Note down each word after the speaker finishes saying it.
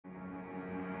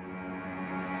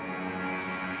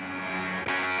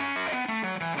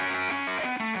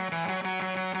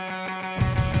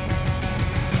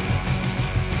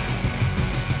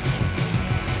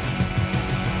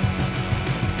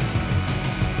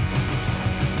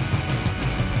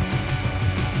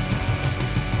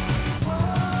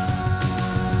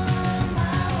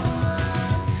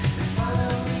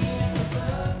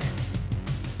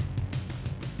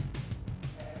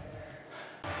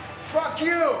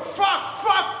Fuck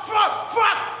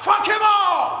him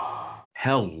all!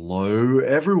 Hello,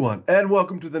 everyone, and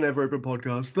welcome to the Never Open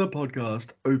Podcast, the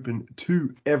podcast open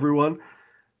to everyone,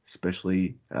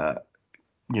 especially,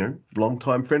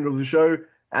 long-time friend of the show,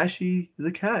 Ashy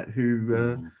the cat,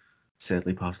 who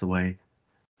sadly passed away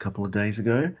a couple of days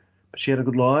ago. But she had a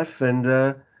good life,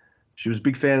 and she was a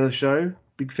big fan of the show,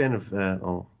 big fan of,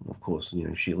 of course,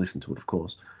 she listened to it, of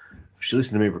course. She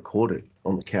listened to me record it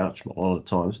on the couch a lot of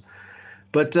times.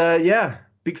 But,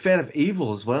 big fan of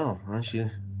Evil as well.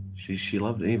 She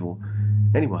loved Evil.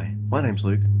 Anyway, my name's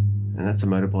Luke, and that's a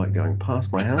motorbike going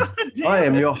past my house. I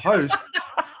am your host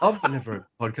of the Never Open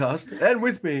Podcast, and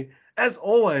with me, as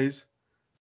always,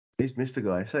 is Mr.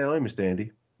 Guy. Say hello, Mr.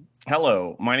 Andy.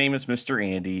 Hello, my name is Mr.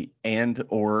 Andy and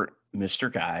or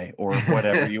Mr. Guy or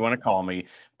whatever you want to call me.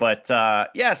 But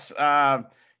yes,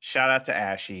 shout out to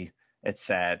Ashy. It's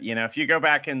sad. If you go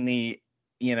back in the,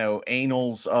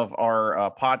 annals of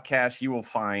our podcast, you will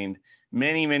find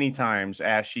many times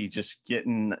Ashy just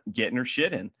getting her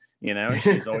shit in.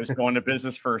 She's always going to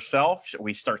business for herself.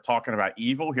 We start talking about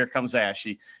Evil. Here comes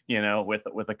Ashy,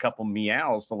 with a couple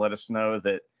meows to let us know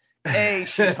that A,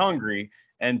 she's hungry,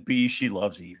 and B, she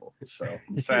loves Evil. So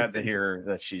I'm sad to hear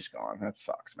that she's gone. That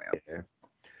sucks, man.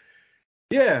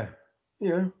 Yeah.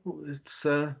 It's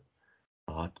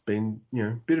been,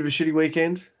 a bit of a shitty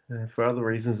weekend for other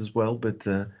reasons as well. But,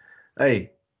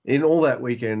 hey, in all that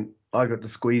weekend, I got to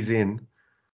squeeze in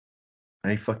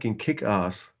a fucking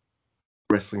kick-ass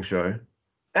wrestling show.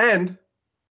 And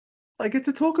I get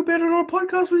to talk about it on a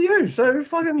podcast with you. So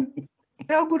fucking,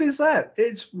 how good is that?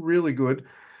 It's really good.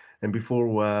 And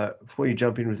before you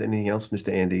jump in with anything else,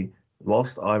 Mr. Andy,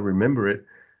 whilst I remember it,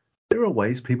 there are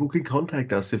ways people can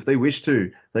contact us if they wish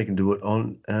to. They can do it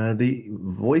on the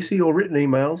voicey or written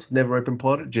emails,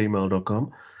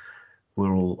 neveropenpod@gmail.com.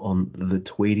 We're all on the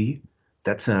Tweety.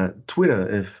 That's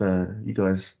Twitter, if you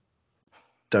guys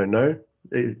don't know.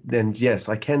 Then, yes,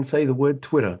 I can say the word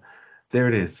Twitter. There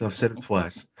it is. I've said it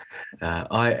twice.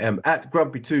 I am at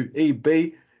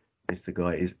Grumpy2EB. Mr.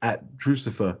 Guy is at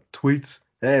Drucifer Tweets.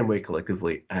 And we're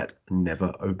collectively at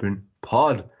Never Open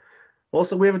Pod.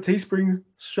 Also, we have a Teespring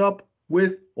shop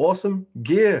with awesome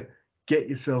gear. Get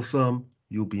yourself some.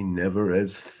 You'll be never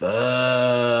as fuck.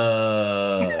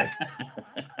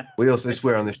 We also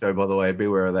swear on this show, by the way.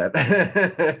 Beware of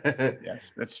that.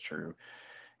 Yes, that's true.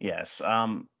 Yes.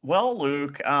 Well,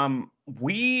 Luke,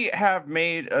 we have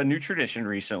made a new tradition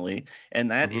recently,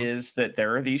 and that is that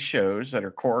there are these shows that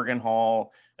are Corrigan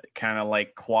Hall, kind of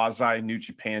like quasi New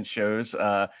Japan shows,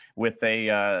 with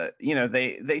a,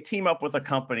 they team up with a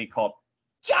company called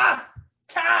Just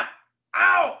Tap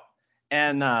Out.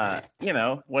 And,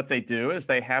 what they do is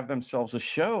they have themselves a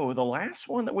show. The last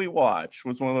one that we watched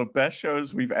was one of the best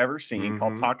shows we've ever seen,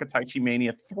 called Takataichi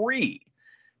Mania 3.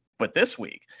 But this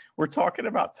week, we're talking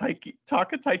about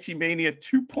Takataichi Mania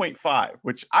 2.5,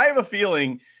 which I have a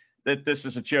feeling that this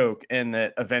is a joke and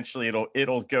that eventually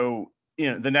it'll go,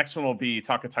 the next one will be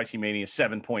Takataichi Mania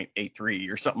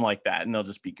 7.83 or something like that. And they'll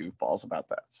just be goofballs about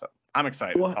that. So I'm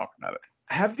excited to talk about it.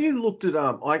 Have you looked it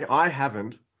up? I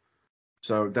haven't.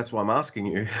 So that's why I'm asking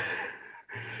you.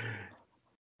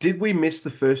 Did we miss the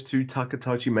first two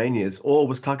Takataichi Manias, or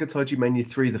was Takataichi Mania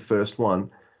 3 the first one?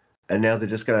 And now they're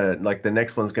just going to, the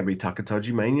next one's going to be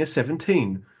Takataichi Mania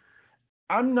 17.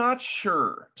 I'm not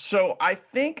sure. So I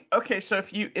think, so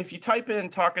if you type in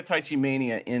Takataichi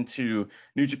Mania into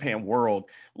New Japan World,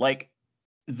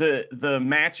 the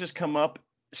matches come up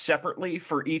separately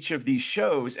for each of these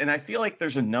shows, and I feel like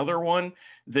there's another one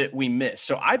that we missed.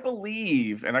 So I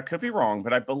believe, and I could be wrong,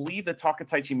 but I believe that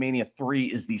Takataichi Mania 3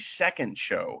 is the second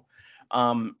show,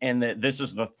 and that this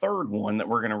is the third one that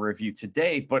we're going to review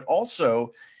today. But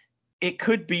also, it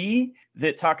could be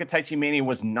that Takataichi Mania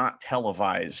was not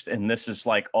televised, and this is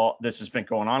this has been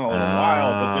going on a little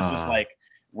while, but this is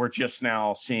we're just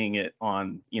now seeing it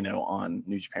on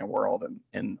New Japan World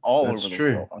and all over the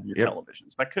world on your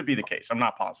televisions. That could be the case. I'm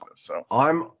not positive. So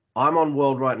I'm on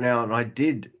World right now, and I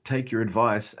did take your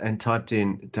advice and typed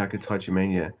in Takataichi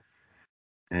Mania,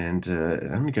 and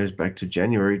it only goes back to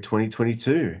January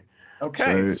 2022.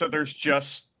 Okay, so there's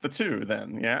just the two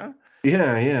then, yeah?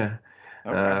 Yeah.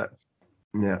 Okay.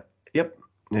 Yep.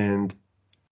 And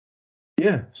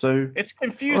yeah, so it's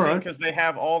confusing because they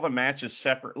have all the matches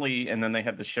separately and then they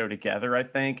have the show together, I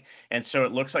think. And so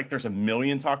it looks like there's a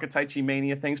million Takataichi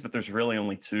Mania things, but there's really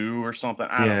only two or something.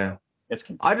 I don't know. It's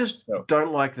confusing. I just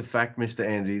don't like the fact, Mr.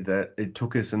 Andy, that it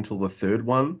took us until the third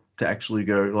one to actually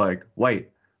go wait,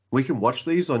 we can watch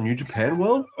these on New Japan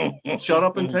World? Shut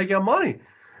up and take our money.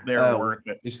 They're worth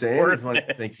it. Mr. Andy,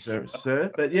 thank you,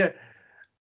 sir. But yeah,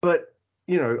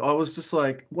 I was just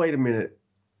like, wait a minute.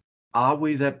 are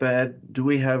we that bad? Do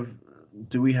we have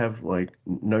like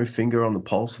no finger on the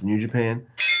pulse of New Japan?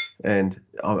 And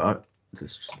I'll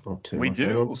turn We my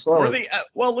phone on do. to silent.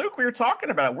 Well, Luke, we were talking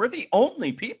about it. We're the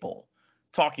only people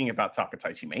talking about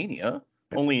Takataichi Mania,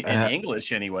 only in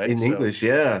English anyway. In English,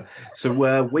 yeah. So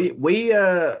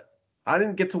I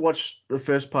didn't get to watch the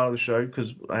first part of the show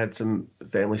because I had some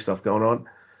family stuff going on.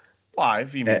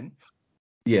 Live, you mean?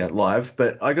 Yeah, live.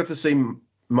 But I got to see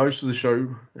most of the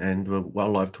show, and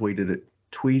I've tweeted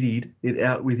it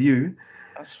out with you.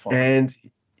 That's fun. And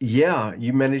yeah,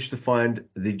 you managed to find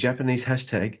the Japanese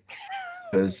hashtag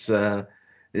because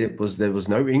there was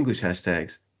no English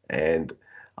hashtags, and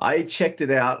I checked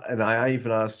it out, and I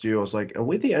even asked you. I was like, "Are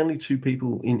we the only two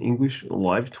people in English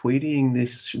live tweeting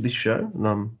this show?" And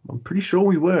I'm pretty sure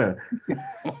we were.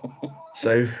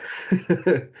 So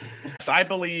I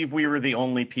believe we were the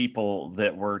only people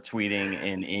that were tweeting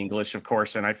in English, of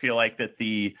course, and I feel like that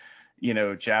the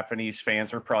Japanese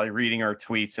fans are probably reading our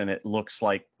tweets, and it looks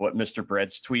like what Mr.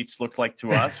 Bread's tweets look like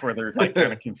to us, where they're like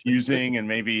kind of confusing, and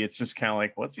maybe it's just kind of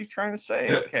like, what's he trying to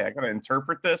say? Okay, I got to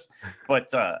interpret this.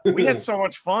 But we had so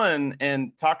much fun,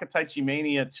 and Takataichi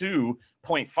Mania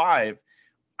 2.5,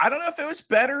 I don't know if it was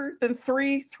better than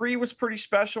 3. 3 was pretty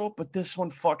special, but this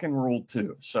one fucking ruled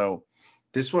too. So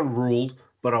this one ruled.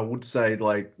 But I would say,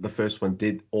 like, the first one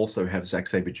did also have Zack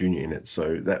Sabre Jr. in it,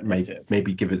 so that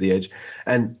maybe give it the edge.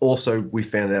 And also, we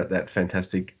found out that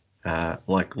fantastic,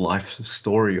 life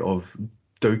story of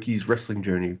Doki's wrestling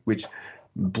journey, which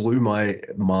blew my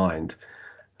mind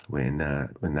when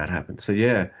that happened. So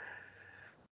yeah,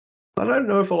 I don't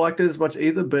know if I liked it as much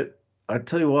either, but I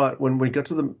tell you what, when we got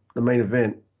to the main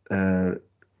event,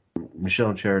 Michelle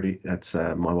and Charity, that's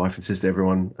my wife and sister,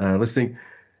 everyone listening,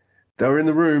 they were in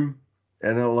the room.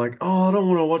 And they were like, "Oh, I don't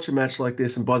want to watch a match like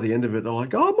this." And by the end of it, they're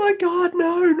like, "Oh my God,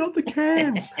 no, not the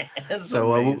cans!"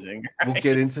 So amazing, we'll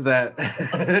get into that.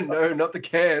 No, not the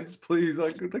cans, please.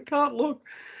 I can't look.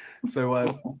 So,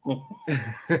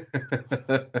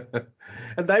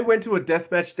 and they went to a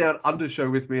Deathmatch Down Under show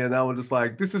with me, and they were just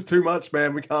like, "This is too much,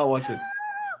 man. We can't watch it."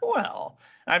 Well,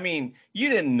 I mean, you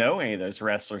didn't know any of those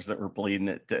wrestlers that were bleeding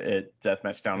at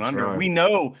Deathmatch Down That's Under. right. We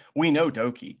know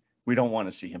Doki. We don't want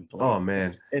to see him bleed. Oh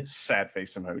man, it's sad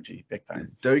face emoji, big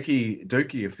time.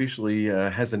 Doki officially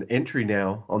has an entry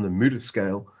now on the Muta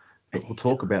scale, but we'll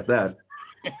talk about that.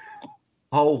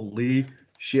 Holy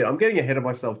shit! I'm getting ahead of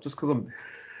myself just because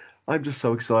I'm just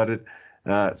so excited.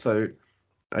 So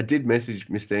I did message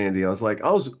Mr. Andy. I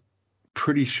was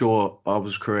pretty sure I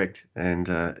was correct, and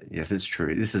yes, it's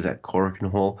true. This is at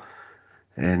Korakuen Hall,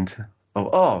 and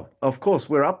of course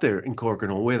we're up there in Korakuen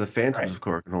Hall. We're the phantoms of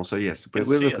Korakuen Hall, so yes, we're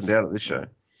looking down at this show.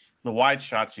 The wide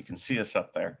shots, you can see us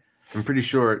up there. I'm pretty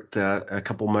sure at a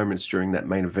couple moments during that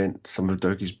main event, some of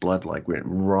Doki's blood went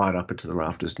right up into the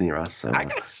rafters near us. So I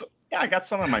got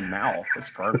some in my mouth. It's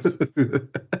gross.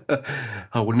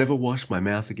 I will never wash my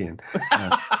mouth again.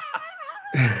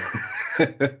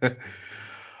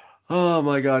 Oh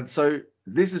my God. So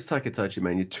this is Takataichi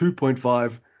Mania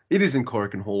 2.5. It is in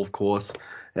Korakuen Hall, of course.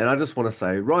 And I just want to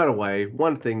say right away,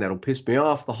 one thing that'll piss me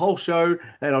off the whole show,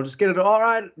 and I'll just get it. All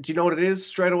right. Do you know what it is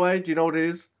straight away? Do you know what it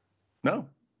is? No.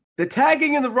 They're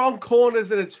tagging in the wrong corners,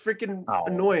 and it's freaking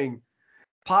annoying.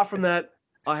 Apart from that,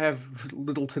 I have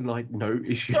little to no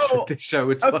issues with this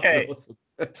show. It's fucking awesome.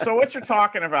 So what you're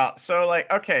talking about? So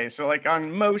like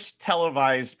on most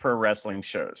televised pro wrestling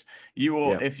shows, you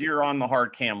will, if you're on the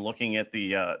hard cam looking at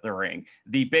the ring,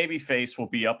 the baby face will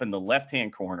be up in the left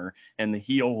hand corner and the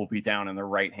heel will be down in the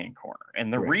right hand corner.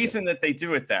 And the reason that they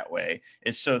do it that way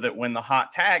is so that when the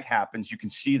hot tag happens, you can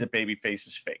see the baby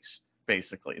face's face.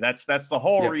 Basically, that's the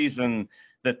whole reason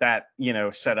that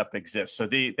setup exists. So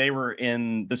they were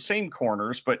in the same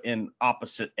corners but in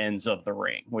opposite ends of the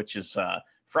ring, which is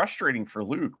frustrating for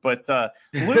Luke. But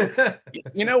Luke,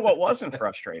 you know what wasn't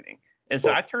frustrating is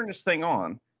I turned this thing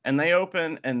on and they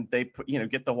open and they put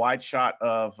get the wide shot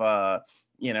of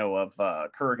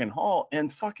Korakuen Hall,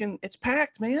 and fucking it's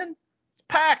packed, man. It's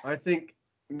packed. I think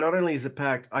not only is it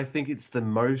packed, I think it's the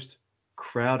most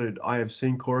crowded I have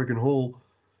seen Korakuen Hall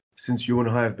since you and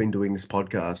I have been doing this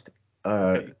podcast.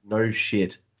 No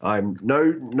shit. I'm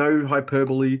no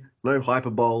hyperbole, no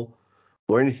hyperbole,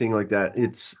 or anything like that.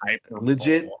 It's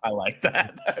legit. I like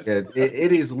that.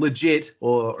 It is legit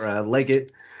or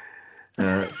legit.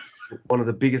 One of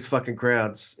the biggest fucking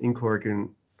crowds in Korakuen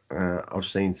I've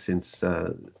seen since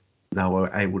they were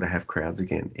able to have crowds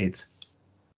again. It's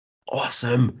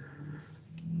awesome.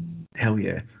 Hell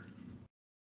yeah.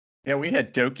 Yeah, we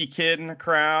had Doki Kid in the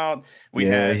crowd. We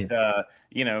had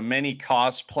many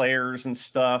cosplayers and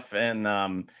stuff, and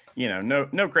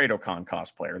no Great Okan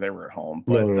cosplayer. They were at home,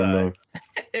 but no.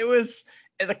 it was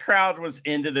the crowd was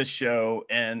into the show.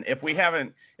 And if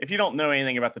you don't know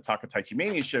anything about the Takataichi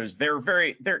Mania shows,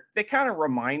 they kind of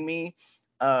remind me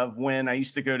of when I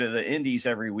used to go to the Indies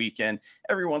every weekend.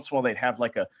 Every once in a while, they'd have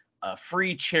like a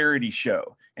free charity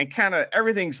show, and kind of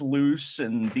everything's loose,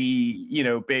 and the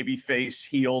babyface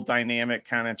heel dynamic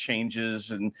kind of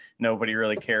changes, and nobody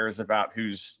really cares about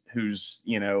who's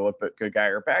a good guy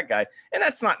or a bad guy. And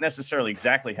that's not necessarily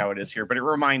exactly how it is here, but it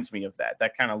reminds me of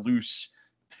that kind of loose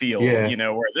feel,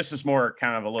 where this is more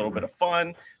kind of a little bit of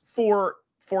fun for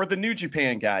the New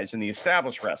Japan guys and the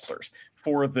established wrestlers.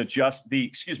 For the just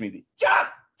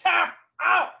tap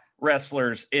out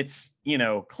wrestlers, it's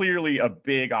clearly a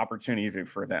big opportunity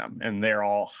for them, and they're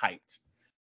all hyped.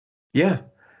 Yeah,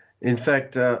 in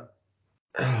fact,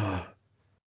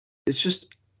 it's just,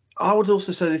 I would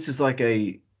also say this is like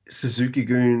a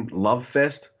Suzuki-gun love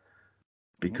fest,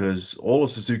 because all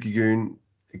of Suzuki-gun,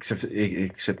 except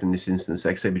in this instance,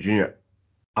 Zack Sabre Jr.,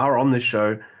 are on this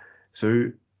show.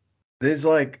 So there's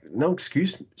like no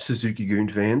excuse, Suzuki-gun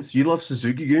fans. You love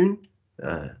Suzuki-gun?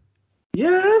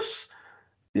 Yes.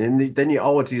 And then you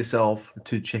owe it to yourself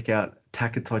to check out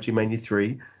Takataichi Mania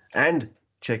 3 and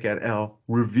check out our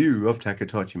review of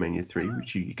Takataichi Mania 3,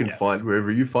 which you can find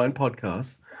wherever you find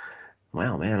podcasts.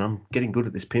 Wow, man, I'm getting good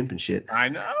at this pimp and shit. I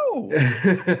know.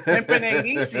 Pimping ain't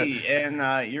easy,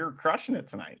 and you're crushing it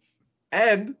tonight.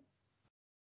 And,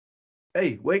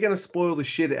 hey, we're going to spoil the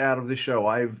shit out of the show.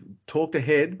 I've talked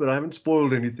ahead, but I haven't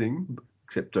spoiled anything,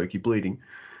 except Doki bleeding.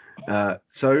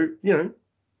 So,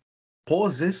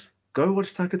 pause this, go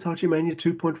watch Takataichi Mania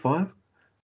 2.5,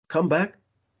 come back,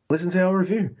 listen to our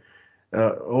review.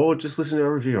 Or just listen to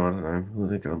our review. I don't know. I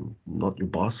think I'm not your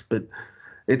boss, but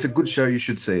it's a good show. You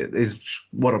should see it, is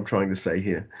what I'm trying to say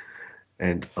here.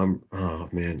 And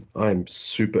I'm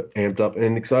super amped up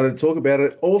and excited to talk about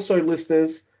it. Also,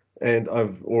 listeners, and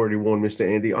I've already warned Mr.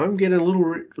 Andy, I'm getting a little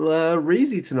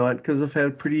reezy tonight because I've had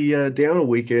a pretty down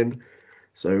weekend.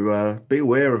 So be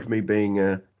aware of me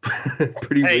being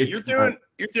pretty weird.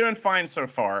 You're doing fine so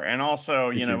far. And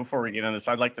also, before we get into this,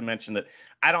 I'd like to mention that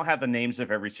I don't have the names of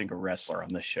every single wrestler on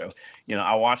this show.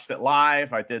 I watched it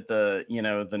live. I did the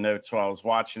notes while I was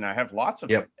watching. I have lots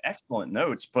of excellent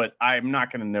notes, but I'm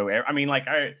not going to know.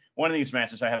 One of these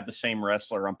matches, I have the same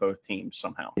wrestler on both teams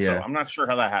somehow. Yeah. So I'm not sure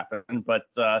how that happened, but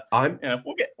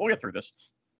we'll get through this.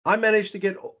 I managed to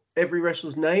get every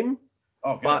wrestler's name,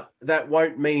 but that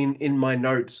won't mean in my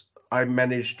notes I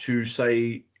managed to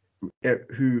say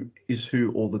who is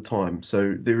who all the time.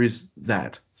 So there is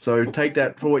that. So take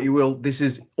that for what you will. This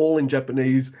is all in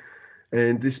Japanese,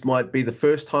 and this might be the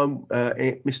first time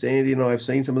Mr. Andy and I have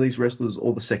seen some of these wrestlers,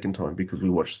 or the second time, because we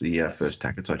watched the first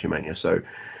Takataichi Mania. So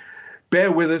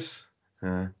bear with us.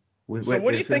 So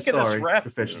what do you think of this ref?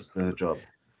 Professionals know the job.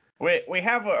 We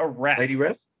have a ref. Lady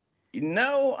ref?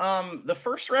 No, the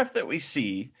first ref that we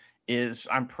see is,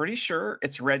 I'm pretty sure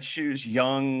it's Red Shoes'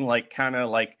 young,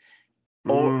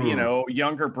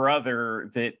 younger brother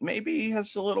that maybe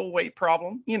has a little weight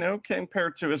problem,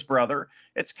 compared to his brother.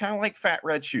 It's kind of like Fat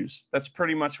Red Shoes. That's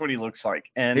pretty much what he looks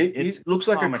like. And it looks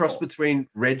like a cross between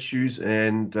Red Shoes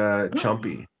and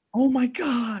Chumpy. Oh my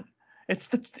God. It's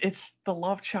the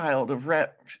love child of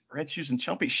Red Shoes and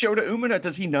Chumpy. Shota Umino,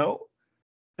 does he know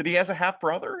that he has a half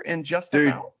brother and just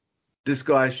about? This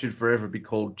guy should forever be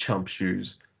called Chump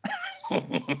Shoes. All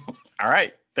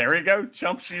right. There we go.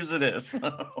 Chump Shoes it is. And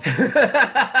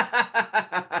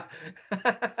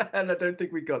I don't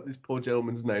think we got this poor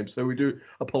gentleman's name, so we do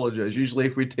apologize. Usually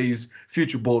if we tease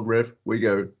future board ref, we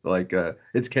go like,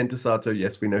 it's Kenta Sato.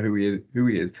 Yes, we know who he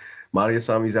is. Mario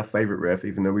Asami's our favorite ref,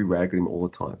 even though we rag him all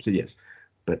the time. So yes,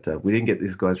 but we didn't get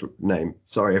this guy's name.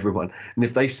 Sorry, everyone. And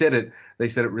if they said it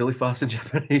really fast in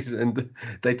Japanese, and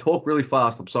they talk really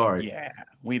fast. I'm sorry. Yeah,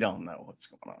 we don't know what's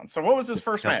going on. So what was his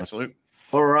first match, Luke?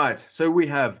 All right, so we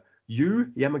have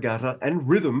Yu Yamagata and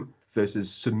Rhythm versus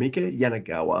Sumika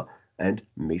Yanagawa and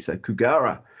Misa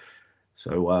Kugara.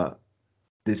 So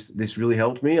this really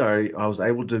helped me. I was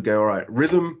able to go, all right,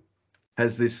 Rhythm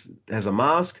has a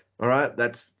mask. All right,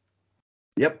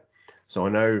 yep. So I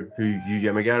know who Yu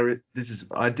Yamagata is.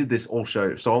 I did this all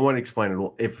show, so I won't explain it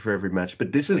all for every match.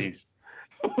 But this is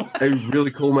a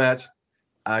really cool match.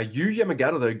 Yu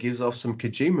Yamagata, though, gives off some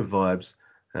Kojima vibes.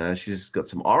 She's got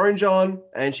some orange on,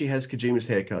 and she has Kojima's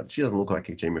haircut. She doesn't look like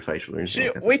Kojima facial or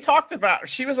anything. We talked about,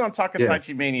 she was on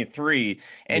Takataichi Mania 3,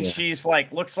 and she's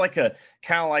looks like a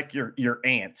kind of like your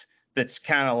aunt. That's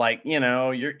kind of like,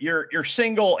 your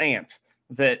single aunt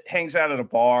that hangs out at a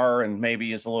bar and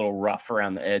maybe is a little rough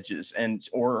around the edges, and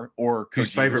or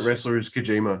whose favorite wrestler is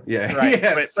Kojima. Yeah, right.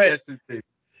 Yes, but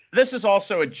this is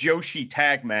also a Joshi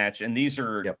tag match, and these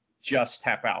are just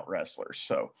tap out wrestlers.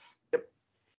 So.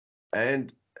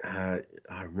 And I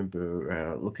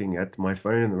remember looking at my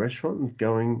phone in the restaurant and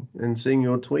going and seeing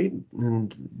your tweet,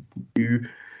 and you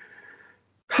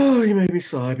made me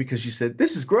sigh because you said,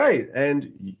 this is great.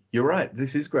 And you're right,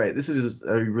 this is great. This is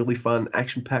a really fun,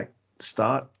 action-packed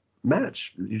start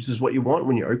match. This is what you want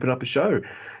when you open up a show.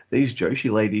 These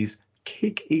Joshi ladies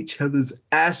kick each other's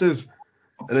asses,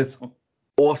 and it's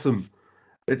awesome.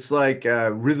 It's like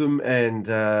Rhythm and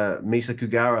Misa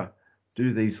Kugara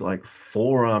do these like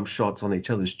forearm shots on each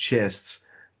other's chests,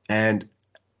 and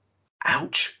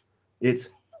ouch, it's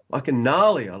fucking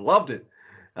gnarly. I loved it.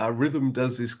 Rhythm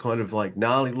does this kind of like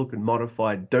gnarly looking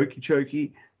modified Doki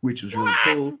Choki, which was really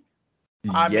cool.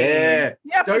 I mean, yeah,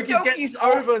 but Doki's getting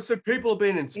over, so people have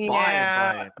been inspired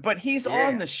by it. But he's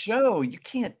on the show. You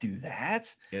can't do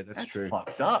that. Yeah, that's true. That's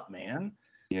fucked up, man.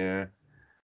 Yeah.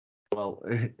 Well,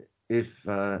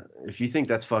 if you think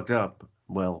that's fucked up,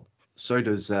 well, so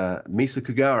does Misa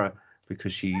Kugara,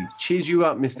 because she cheers you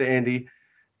up, Mr. Andy,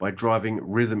 by driving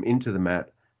Rhythm into the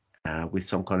mat with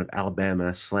some kind of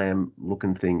Alabama slam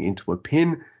looking thing into a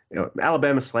pin.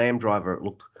 Alabama slam driver, it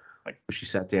looked like she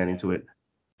sat down into it,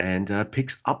 and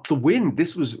picks up the win.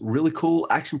 This was really cool,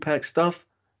 action-packed stuff,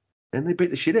 and they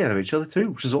beat the shit out of each other too,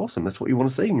 which is awesome. That's what you want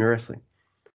to see in your wrestling.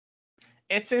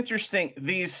 It's interesting.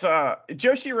 These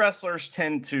Joshi wrestlers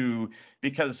tend to,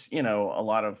 because a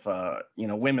lot of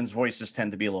women's voices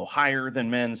tend to be a little higher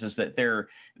than men's, is that their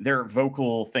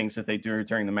vocal things that they do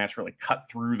during the match really cut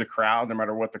through the crowd no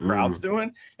matter what the crowd's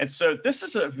doing. And so this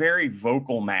is a very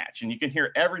vocal match, and you can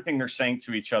hear everything they're saying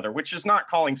to each other, which is not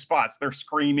calling spots. They're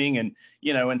screaming and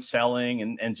and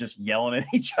selling and just yelling at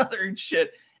each other and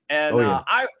shit. And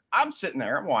I'm sitting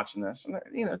there, I'm watching this,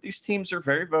 and these teams are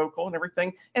very vocal and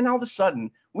everything. And all of a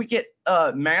sudden, we get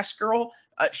Mask Girl.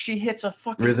 She hits a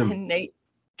fucking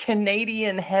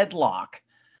Canadian headlock,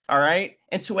 all right,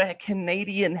 into a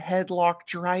Canadian headlock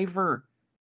driver.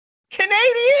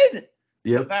 Canadian.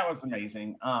 Yep. So that was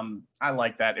amazing. I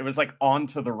like that. It was like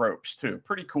onto the ropes too.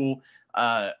 Pretty cool.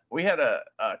 We had a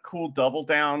cool double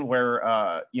down where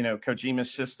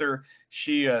Kojima's sister,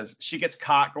 she gets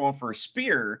caught going for a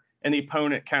spear, and the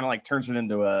opponent kind of like turns it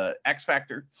into a X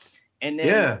Factor. And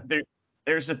then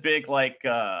there's a big like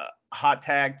hot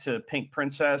tag to Pink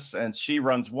Princess, and she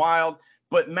runs wild.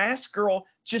 But Mask Girl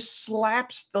just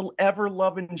slaps the ever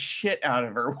loving shit out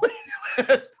of her.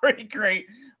 That's pretty great.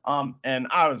 And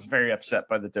I was very upset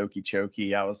by the Doki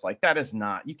Choki. I was like,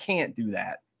 you can't do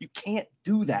that. You can't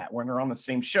do that when they're on the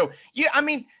same show. Yeah, I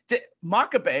mean,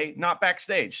 Makabe not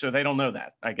backstage, so they don't know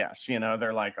that, I guess.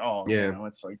 They're like,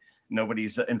 it's like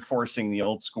nobody's enforcing the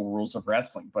old school rules of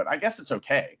wrestling. But I guess it's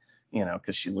okay,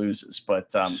 because she loses.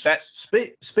 But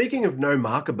speaking of no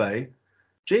Makabe,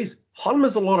 geez,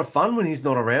 Honma's a lot of fun when he's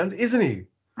not around, isn't he?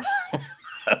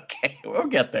 Okay, we'll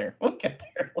get there.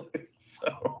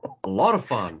 So. A lot of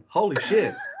fun. Holy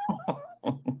shit.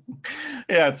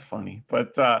 Yeah, it's funny,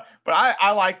 but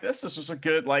I like this. This was a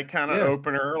good kind of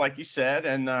opener, like you said,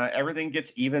 and everything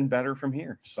gets even better from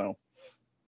here. So.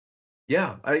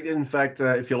 Yeah, in fact,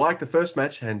 if you like the first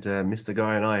match, and Mr.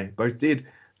 Guy and I both did,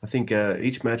 I think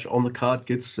each match on the card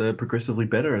gets progressively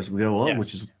better as we go along,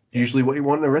 which is usually what you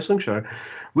want in a wrestling show.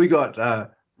 We got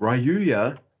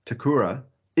Ryuya Takura,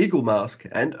 Eagle Mask,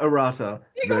 and Arata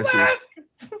versus. Mask!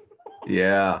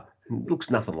 Yeah, it looks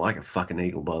nothing like a fucking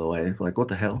eagle, by the way. Like, what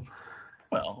the hell?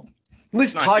 Well,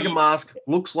 this Tiger Mask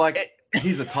looks like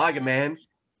he's a tiger man.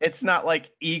 It's not like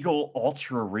Eagle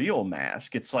Ultra Real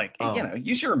Mask. It's like,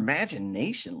 use your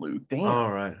imagination, Luke. Damn.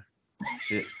 All right.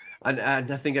 Shit. I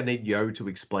think I need Yo to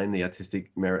explain the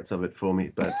artistic merits of it for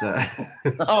me, but.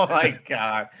 Oh my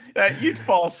God. You'd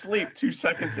fall asleep 2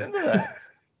 seconds into that.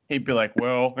 He'd be like,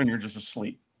 well, and you're just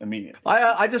asleep immediately.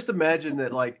 I just imagine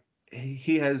that, like,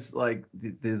 he has, like,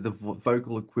 the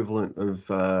vocal equivalent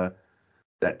of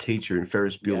that teacher in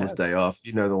Ferris Bueller's Day Off.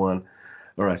 You know the one.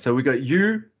 All right, so we got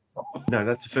you. No,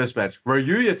 that's the first match.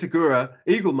 Ryuya Takura,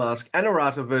 Eagle Mask, and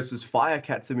Arata versus Fire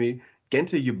Katsumi,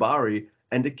 Genta Yubari,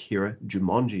 and Akira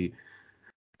Jumonji.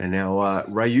 And now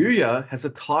Ryuya has a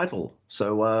title.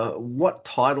 So what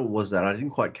title was that? I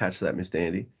didn't quite catch that, Mr.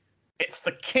 Andy. It's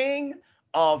the King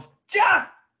of Just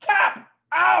Tap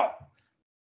Out.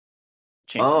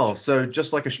 Oh, so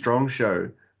just like a strong show,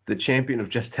 the champion of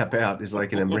Just Tap Out is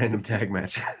like in a random tag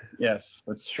match. Yes,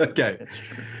 that's true. Okay. That's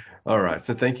true. All right,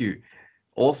 so thank you.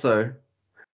 Also,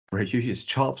 Ryuya's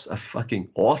chops are fucking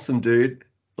awesome, dude.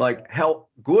 Like, how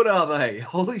good are they?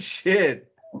 Holy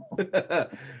shit.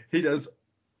 He does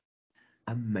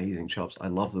amazing chops. I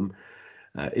love them.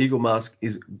 Eagle Mask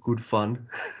is good fun.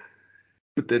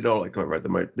 But they're not like right the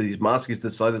most. But his mask is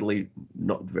decidedly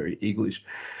not very eaglish.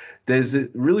 There's a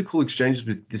really cool exchanges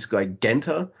with this guy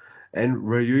Genta, and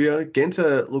Ryuya.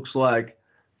 Genta looks like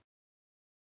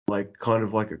kind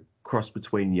of like a cross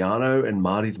between Yano and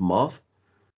Marty the Moth.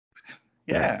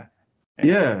 Yeah.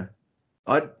 Yeah.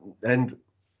 I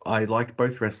like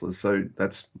both wrestlers, so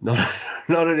that's not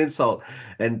not an insult.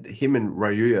 And him and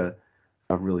Ryuya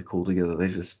are really cool together. They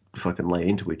just fucking lay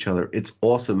into each other. It's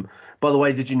awesome. By the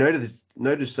way, did you notice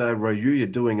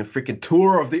Ryuya doing a freaking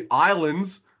tour of the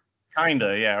islands?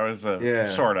 Kinda, yeah. It was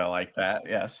sort of like that,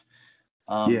 yes.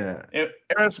 Yeah. It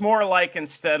was more like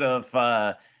instead of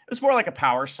it was more like a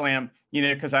power slam,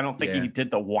 because I don't think he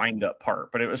did the wind up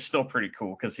part, but it was still pretty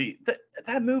cool because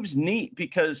that move's neat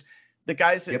because the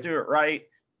guys that do it right,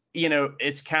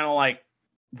 it's kind of like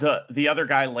the other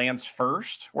guy lands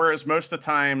first, whereas most of the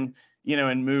time,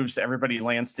 in moves everybody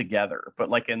lands together. But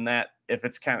like in that, if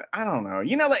it's kind of, I don't know,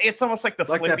 it's almost like the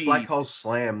like flippy that black hole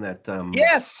slam that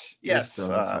yes. Yes.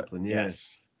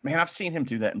 Man, I've seen him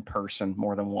do that in person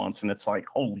more than once, and it's like,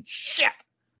 holy shit.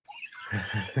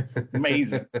 It's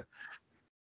amazing.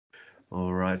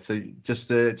 All right, so just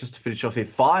to finish off here,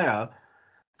 Fire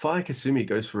Kasumi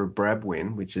goes for a Brab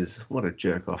win, which is what a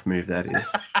jerk off move that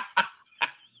is.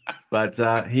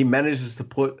 But he manages to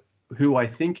put who I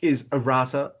think is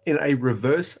Arata in a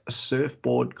reverse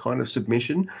surfboard kind of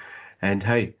submission, and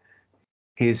hey,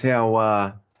 here's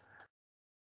how.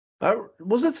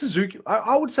 Was it Suzuki?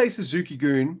 I would say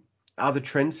Suzuki-gun are the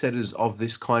trendsetters of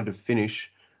this kind of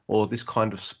finish or this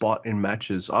kind of spot in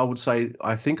matches.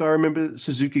 I think I remember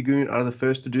Suzuki-gun are the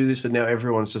first to do this, and now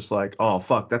everyone's just like, oh,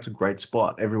 fuck, that's a great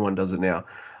spot. Everyone does it now.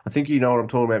 I think you know what I'm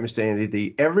talking about, Mr.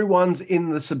 Andy. Everyone's in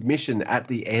the submission at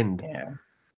the end. Yeah.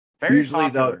 Very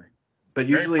popular. But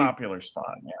usually, very popular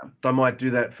spot, yeah. I might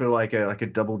do that for like a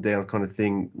double down kind of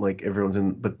thing, like everyone's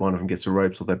in, but one of them gets the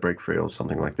ropes or they break free or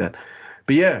something like that.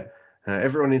 But yeah,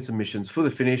 everyone in submissions for the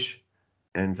finish,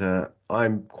 and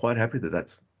I'm quite happy that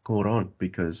that's caught on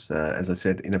because, as I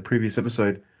said in a previous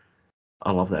episode,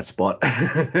 I love that spot.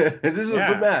 This is a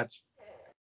good match.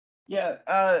 Yeah,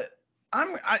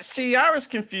 I was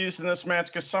confused in this match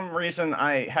because some reason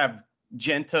I have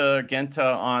Genta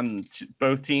on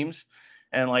both teams.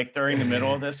 And like during the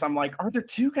middle of this, I'm like, are there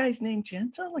two guys named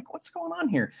Genta? Like, what's going on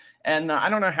here? And I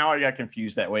don't know how I got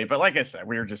confused that way. But like I said,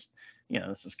 we were just,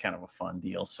 this is kind of a fun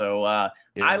deal. So I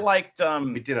liked.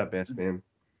 We did our best, man.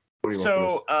 What do you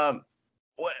want from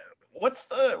us? What's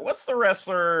the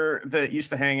wrestler that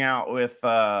used to hang out with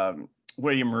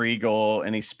William Regal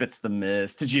and he spits the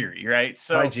mist? Tajiri, right?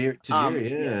 So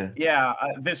Tajiri, yeah.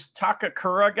 This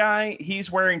Takakura guy,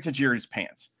 he's wearing Tajiri's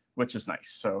pants, which is nice.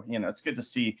 So, it's good to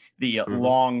see the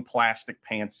long plastic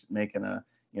pants making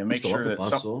make sure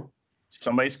that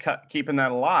somebody's keeping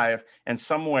that alive, and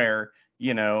somewhere,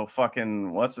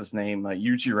 fucking, what's his name?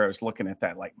 Yujiro's looking at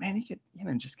that like, man, you could,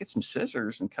 just get some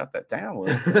scissors and cut that down a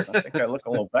little bit. I think I look a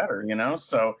little better,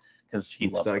 so, because he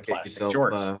loves the plastic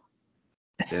jorts.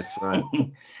 That's right.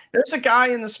 There's a guy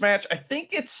in this match. I think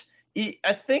it's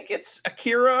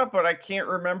Akira, but I can't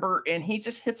remember. And he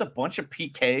just hits a bunch of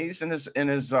PKs in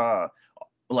his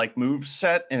like move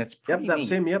set, and it's pretty that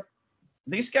was him. Yep.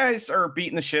 These guys are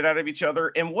beating the shit out of each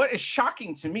other, and what is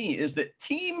shocking to me is that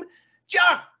Team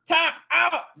Jeff Tap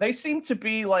Out, they seem to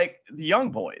be like the young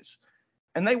boys,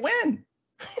 and they win.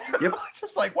 Yep. It's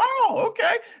just like, wow,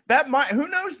 okay, who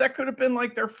knows, that could have been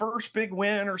like their first big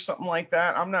win or something like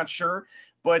that. I'm not sure,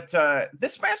 but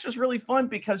this match was really fun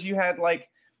because you had like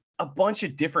a bunch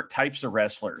of different types of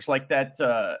wrestlers, like that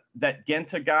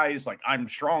Genta guy is like, I'm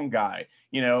strong guy,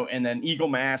 and then Eagle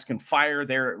Mask and Fire,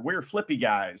 we're flippy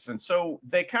guys, and so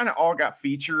they kind of all got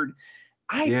featured.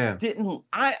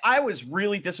 I was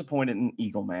really disappointed in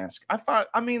Eagle Mask. I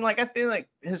feel like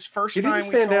his first time we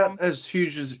stand out as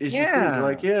huge as you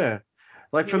think.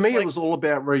 Like for me, it was all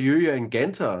about Ryuya and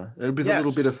Genta. It was a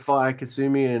little bit of Fire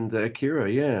Kasumi and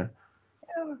Akira. Yeah.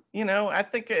 I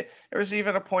think there was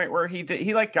even a point where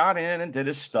he like got in and did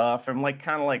his stuff and like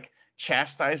kind of like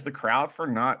chastised the crowd for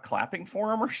not clapping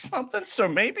for him or something. So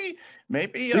maybe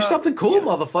do something cool,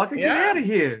 motherfucker. Get out of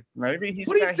here. Maybe he's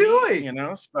what are you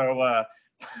doing?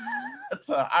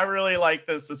 So I really like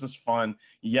this. This is fun.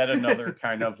 Yet another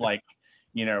kind of like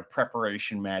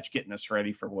preparation match, getting us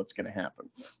ready for what's going to happen.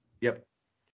 Yep.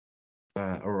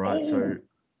 All right. So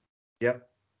yep.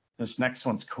 This next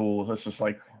one's cool. This is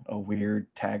like a weird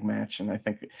tag match, and I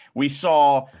think we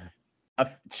saw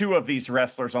two of these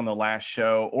wrestlers on the last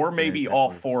show, or maybe all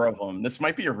four of them. This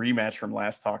might be a rematch from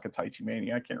last talk at Taichi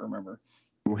Mania. I can't remember.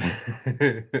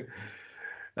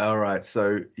 All right,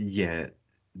 so yeah,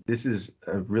 this is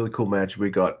a really cool match. We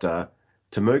got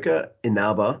Tomoka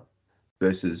Inaba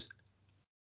versus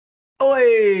Oi.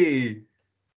 Is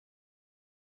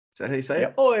that how you say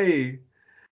it? Oi.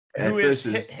 Who is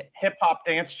versus hip hop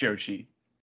dance Joshi?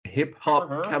 hip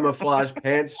hop camouflage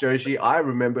pants Joshi. I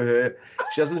remember her.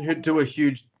 She doesn't do as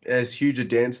huge a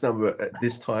dance number at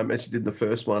this time as she did in the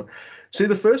first one. See,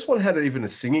 the first one had even a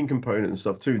singing component and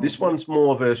stuff too. This one's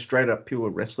more of a straight up pure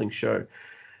wrestling show,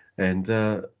 and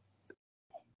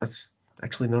that's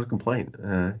actually not a complaint.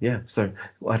 Yeah, so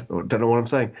I don't know what I'm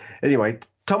saying. Anyway,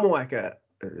 Tomoka,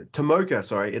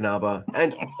 Inaba,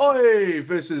 and Oi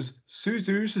versus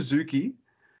Suzu Suzuki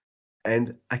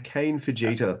and Akane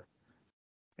Fujita.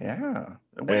 Yeah.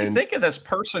 What do you think of this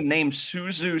person named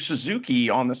Suzu Suzuki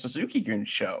on the Suzuki-gun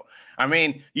show? I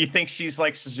mean, you think she's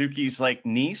like Suzuki's like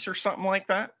niece or something like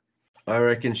that? I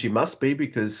reckon she must be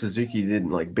because Suzuki didn't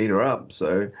like beat her up,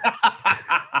 so.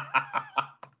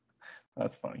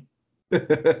 That's funny.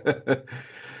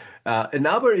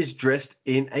 Inaba is dressed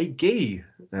in a gi.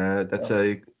 That's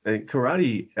a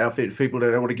karate outfit. If people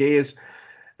don't know what a gi is,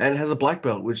 and it has a black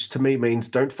belt, which to me means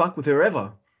don't fuck with her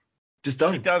ever. Just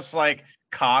don't. She does like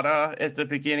kata at the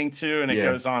beginning too, and it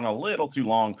goes on a little too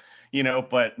long,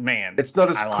 But man, it's not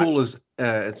as cool as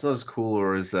it's not as cool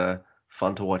or as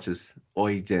fun to watch as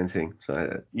Oi dancing.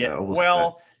 So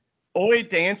Oi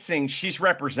dancing, she's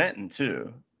representing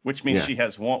too, which means she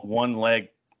has one leg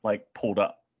like pulled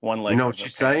up. One leg. You know what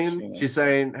she's saying? She's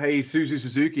saying, "Hey, Suzu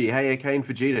Suzuki, hey, Akane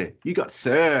Fujita, you got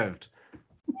served."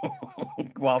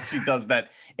 While she does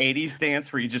that 80s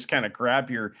dance where you just kind of grab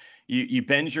you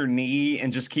bend your knee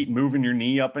and just keep moving your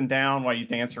knee up and down while you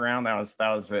dance around. That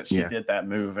was it. She did that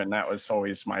move, and that was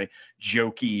always my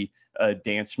jokey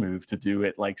dance move to do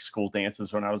at like school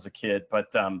dances when I was a kid.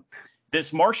 But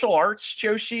this martial arts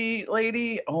Joshi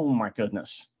lady, oh my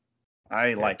goodness,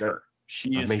 I like her.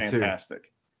 She is fantastic. Too.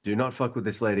 Do not fuck with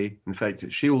this lady. In fact,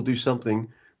 she will do something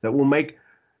that will make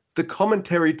the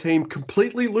commentary team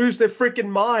completely lose their freaking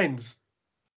minds.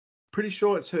 Pretty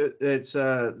sure it's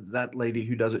that lady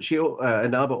who does it.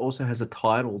 Inaba also has a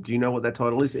title. Do you know what that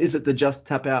title is? Is it the Just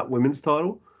Tap Out Women's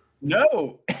title?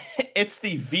 No, it's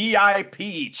the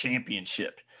VIP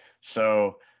championship.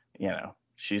 So,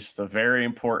 she's the very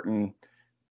important.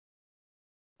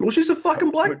 Well, she's a fucking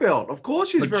black belt. Of course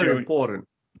she's very important.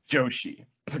 Joshi.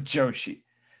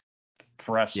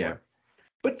 Wrestler. Yeah.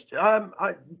 But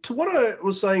to what I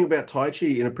was saying about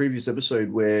Taichi in a previous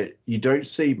episode, where you don't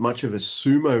see much of a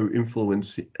sumo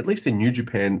influence, at least in New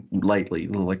Japan lately,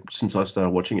 like since I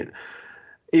started watching it,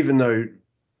 even though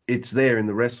it's there in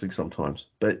the wrestling sometimes.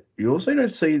 But you also don't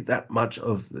see that much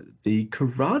of the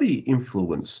karate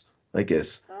influence, I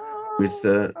guess.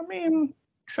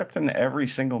 Except in every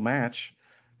single match.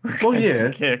 Well,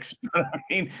 yeah. Kicks.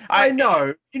 I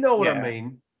know. You know what I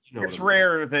mean. It's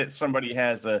rare that somebody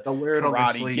has a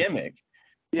karate gimmick.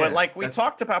 Yeah, but like we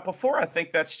talked about before, I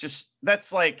think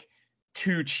that's like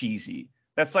too cheesy.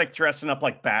 That's like dressing up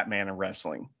like Batman and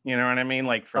wrestling. You know what I mean?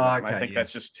 Like I think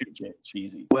that's just too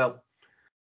cheesy. Well,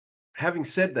 having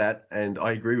said that, and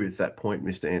I agree with that point,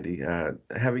 Mr. Andy,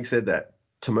 having said that,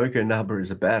 Tomoka Inaba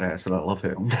is a badass and I love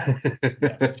her.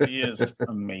 She is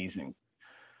amazing.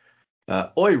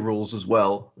 Oi rules as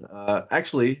well.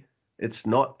 Actually, it's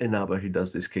not Inaba who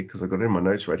does this kick because I got it in my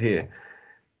notes right here.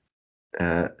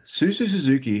 Suzu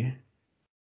Suzuki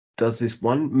does this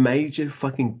one major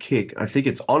fucking kick. I think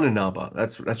it's on Inaba.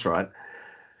 That's right.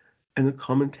 And the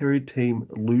commentary team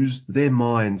lose their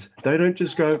minds. They don't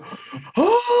just go,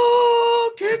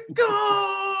 oh, kick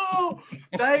go!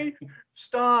 They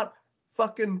start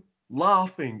fucking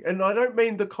laughing. And I don't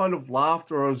mean the kind of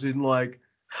laughter I was in like,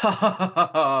 ha ha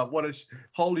ha ha,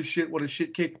 holy shit, what a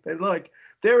shit kick. And like,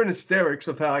 they're in hysterics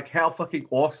of how fucking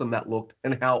awesome that looked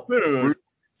and how brutal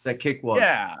that kick was.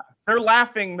 Yeah, they're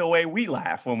laughing the way we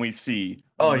laugh when we see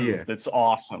that's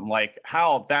awesome. Like,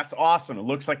 how that's awesome. It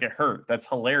looks like it hurt. That's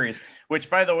hilarious. Which,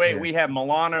 by the way, we have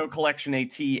Milano, Collection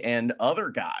AT, and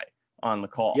other guy on the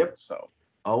call. Yep. So.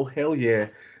 Oh, hell yeah.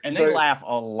 And they laugh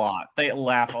a lot. They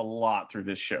laugh a lot through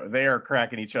this show. They are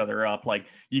cracking each other up. Like,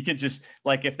 you could just,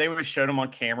 like, if they would have showed them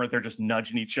on camera, they're just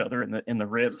nudging each other in the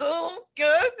ribs. Oh,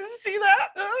 good. Did you see that?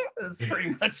 That's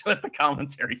pretty much what the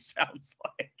commentary sounds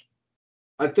like.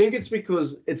 I think it's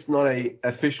because it's not a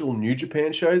official New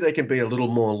Japan show. They can be a little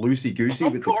more loosey-goosey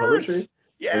with the commentary.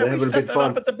 Yeah, we set that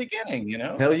up at the beginning,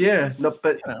 Hell yeah.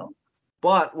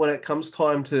 But when it comes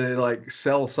time to like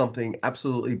sell something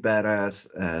absolutely badass,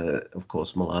 of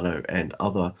course Milano and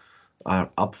other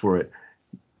are up for it.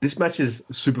 This match is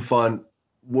super fun.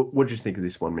 What do you think of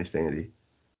this one, Mr. Andy?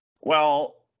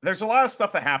 Well, there's a lot of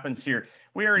stuff that happens here.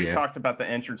 We already talked about the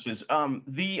entrances.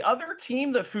 The other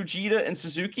team, the Fujita and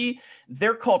Suzuki,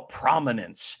 they're called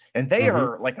Prominence, and they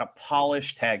are like a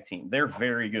polished tag team. They're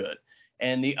very good.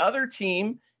 And the other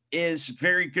team is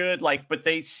very good, but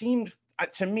they seemed,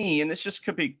 to me, and this just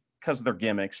could be because of their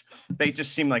gimmicks, they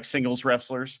just seem like singles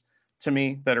wrestlers to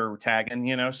me that are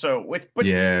tagging, So, but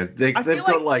yeah, they've feel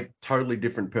got like totally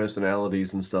different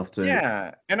personalities and stuff too.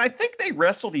 yeah, and I think they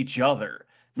wrestled each other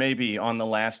maybe on the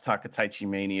last Takataichi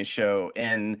Mania show,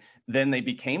 and then they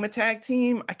became a tag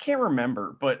team. I can't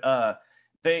remember, but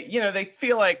they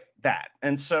feel like that,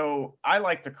 and so I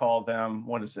like to call them,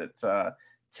 what is it,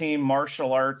 Team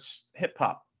Martial Arts Hip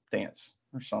Hop Dance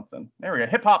or something. There we go,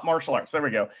 Hip Hop Martial Arts. There we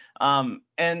go.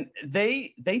 And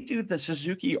they do the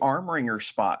Suzuki arm wringer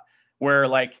spot where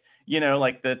like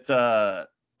that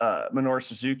Minoru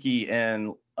Suzuki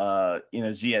and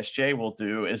ZSJ will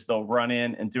do is they'll run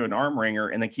in and do an arm wringer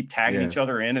and they keep tagging each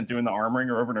other in and doing the arm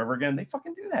wringer over and over again. They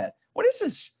fucking do that. What is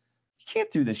this? You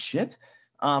can't do this shit.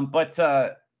 But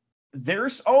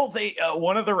there's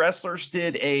one of the wrestlers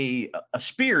did a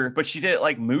spear, but she did it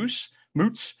like Moots,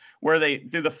 where they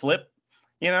do the flip.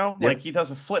 Like he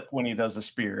does a flip when he does a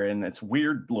spear, and it's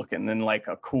weird looking in like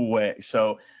a cool way.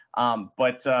 So, and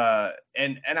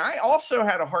I also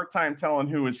had a hard time telling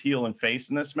who was heel and face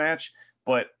in this match,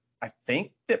 but I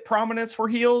think that Prominence were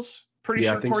heels. Pretty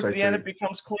sure towards the end it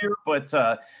becomes clear, but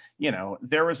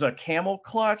there was a camel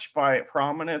clutch by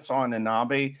Prominence on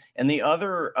Inabe, and the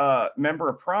other member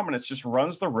of Prominence just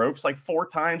runs the ropes like 4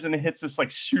 times and it hits this like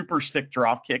super stick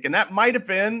drop kick, and that might have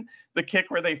been the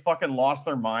kick where they fucking lost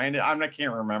their mind. I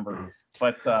can't remember,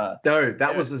 but no,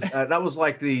 that was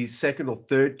like the second or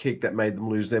third kick that made them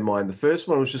lose their mind. The first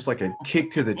one was just like a kick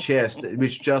to the chest,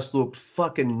 which just looked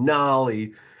fucking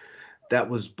gnarly. That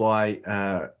was by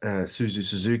Suzu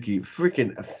Suzuki.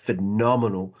 Freaking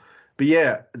phenomenal. But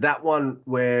yeah, that one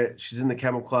where she's in the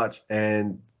camel clutch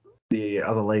and the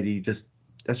other lady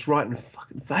that's right in the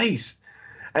fucking face.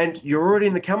 And you're already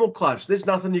in the camel clutch. There's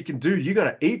nothing you can do. You got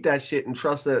to eat that shit and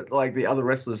trust that like the other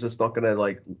wrestlers just not going to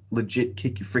like legit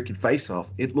kick your freaking face off.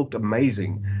 It looked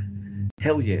amazing.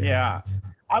 Hell yeah. Yeah.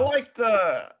 I like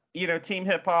the Team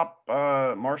Hip Hop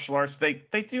Martial Arts. They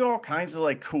do all kinds of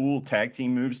like cool tag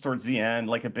team moves towards the end,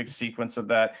 like a big sequence of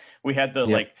that. We had the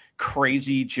like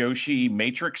crazy Joshi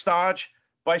Matrix dodge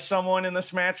by someone in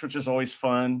this match, which is always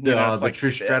fun. The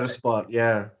Trish Stratus spot,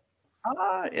 yeah.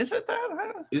 Is it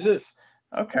that? Is it?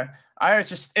 Okay.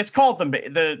 It's called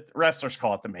the wrestlers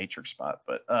call it the Matrix spot,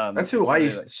 but that's who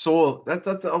I saw. That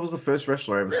was the first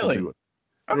wrestler I ever saw do it.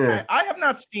 Okay. Yeah. I have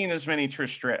not seen as many Trish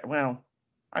Stratus. Well,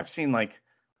 I've seen like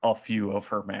a few of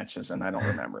her matches and I don't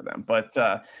remember them. But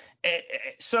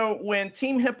so when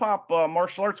Team Hip Hop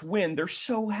Martial Arts win, they're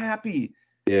so happy.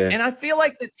 Yeah. And I feel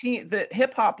like the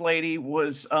hip hop lady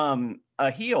was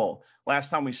a heel last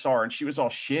time we saw her, and she was all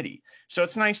shitty. So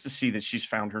it's nice to see that she's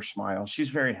found her smile. She's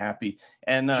very happy,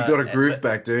 and she got a groove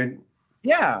back, dude.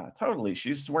 Yeah, totally.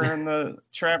 She's wearing the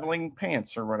traveling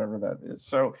pants or whatever that is.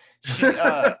 So she.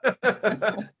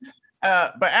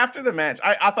 But after the match,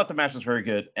 I thought the match was very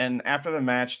good. And after the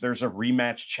match, there's a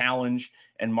rematch challenge,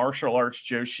 and Martial Arts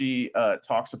Joshi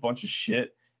talks a bunch of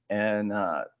shit, and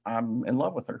I'm in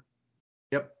love with her.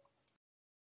 Yep.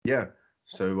 Yeah.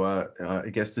 So I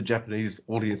guess the Japanese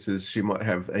audiences, she might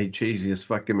have a cheesy as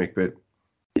fuck gimmick, but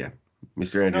yeah,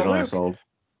 Mr. Andy and I sold.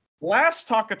 Last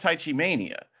Takataichi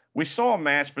Mania, we saw a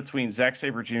match between Zack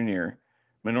Sabre Jr.,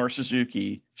 Minoru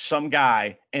Suzuki, some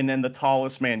guy, and then the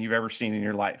tallest man you've ever seen in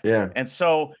your life. Yeah. And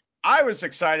so I was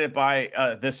excited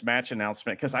by this match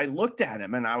announcement because I looked at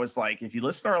him and I was like, if you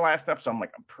listen to our last episode, I'm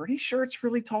like, I'm pretty sure it's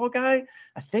really tall guy.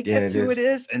 I think that's who it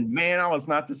is. And man, I was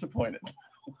not disappointed.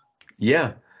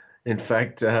 Yeah. In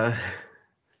fact, all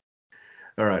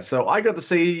right. So I got to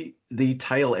see the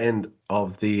tail end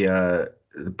of the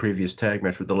previous tag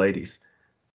match with the ladies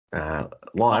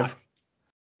live.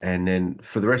 And then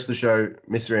for the rest of the show,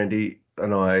 Mr. Andy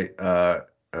and I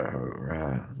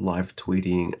live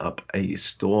tweeting up a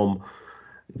storm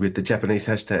with the Japanese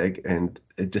hashtag, and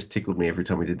it just tickled me every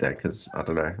time we did that because I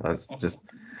don't know,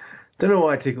 don't know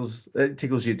why it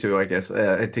tickles you too. I guess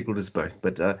it tickled us both.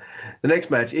 But the next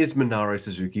match is Minoru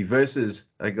Suzuki versus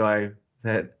a guy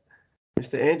that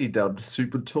Mr. Andy dubbed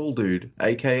Super Tall Dude,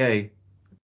 aka. Do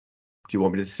you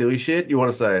want me to steal your shit? You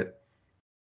want to say it?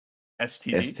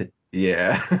 STD.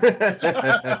 Yeah.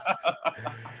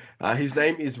 His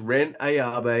name is Ren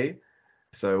Ayabe.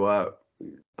 So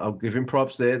I'll give him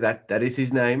props there. That is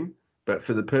his name. But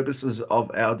for the purposes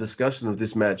of our discussion of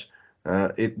this match,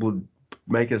 it would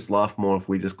make us laugh more if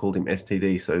we just called him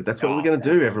STD. So that's what we're going to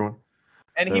do, everyone.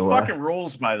 And so, he fucking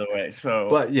rules, by the way. So.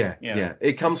 But yeah,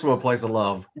 it comes from a place of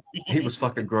love. He was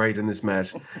fucking great in this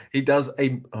match. He does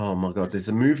oh my God, there's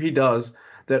a move he does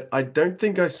that I don't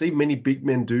think I see many big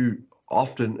men do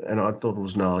often, and I thought it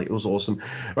was gnarly. It was awesome.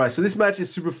 All right, so this match is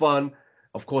super fun.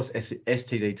 Of course,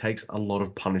 STD takes a lot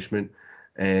of punishment,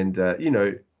 And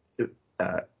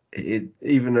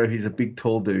even though he's a big,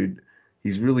 tall dude,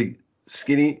 he's really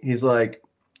skinny. He's like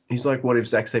what if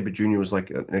Zack Sabre Jr. was like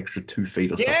an extra 2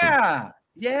 feet or something.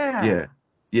 Yeah.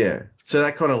 So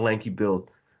that kind of lanky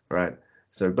build, right?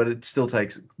 So, but it still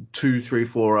takes 2, 3,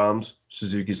 4 arms.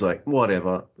 Suzuki's like,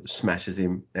 whatever, smashes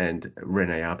him, and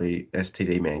Rene Arby,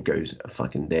 STD man, goes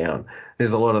fucking down.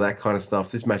 There's a lot of that kind of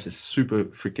stuff. This match is super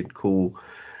freaking cool.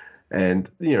 And,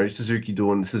 Suzuki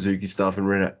doing Suzuki stuff and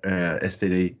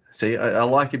STD. See, I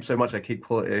like him so much, I keep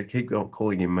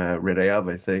calling him Rene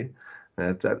Arby, see?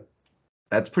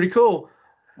 That's pretty cool.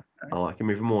 I like him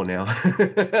even more now.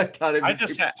 I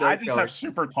just have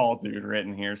super tall dude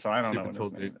written here, so I don't know what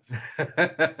his name is.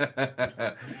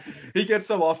 He gets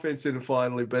some offense in it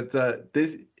finally, but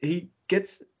he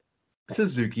gets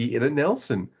Suzuki in a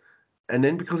Nelson. And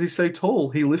then because he's so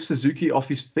tall, he lifts Suzuki off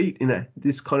his feet in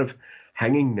this kind of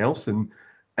hanging Nelson.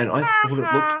 And I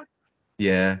thought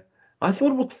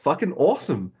it looked fucking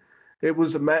awesome. It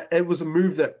was a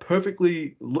move that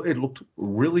it looked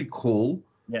really cool.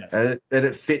 Yes. And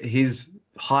it fit his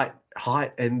height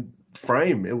and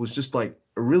frame. It was just like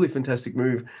a really fantastic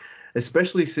move,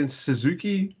 especially since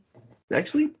Suzuki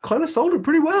actually kind of sold it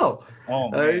pretty well. Oh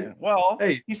man.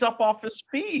 He's up off his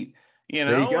feet,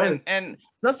 There you go. And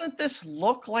doesn't this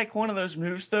look like one of those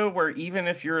moves though, where even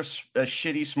if you're a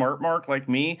shitty smart mark like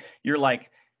me, you're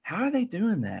like, how are they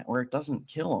doing that where it doesn't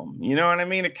kill them? You know what I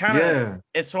mean? It kind of,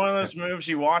 It's one of those moves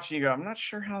you watch and you go, I'm not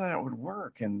sure how that would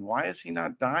work. And why is he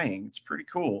not dying? It's pretty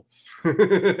cool.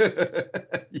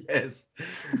 Yes.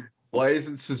 Why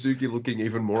isn't Suzuki looking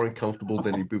even more uncomfortable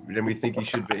than we think he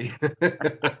should be?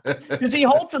 Because he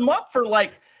holds him up for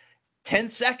like 10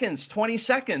 seconds, 20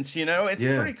 seconds, it's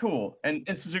pretty cool. And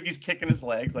Suzuki's kicking his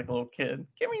legs like a little kid.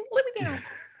 Let me down.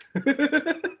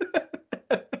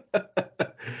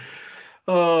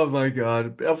 Oh my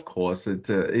God! Of course,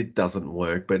 it doesn't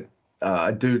work, but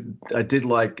I did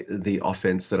like the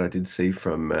offense that I did see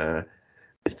from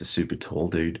Mr. Super Tall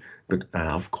Dude. But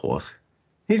of course,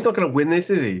 he's not going to win this,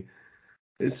 is he?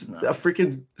 It's a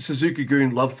freaking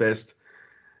Suzuki-Gun love fest.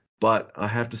 But I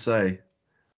have to say,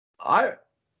 I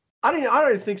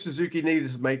don't think Suzuki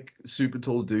needed to make Super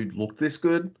Tall Dude look this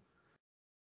good.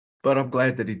 But I'm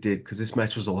glad that he did, because this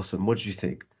match was awesome. What did you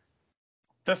think?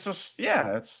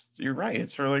 You're right.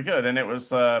 It's really good. And it was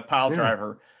Pile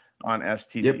Driver on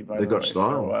STD, by the way.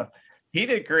 So he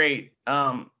did great.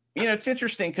 It's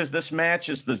interesting because this match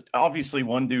is obviously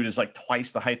one dude is like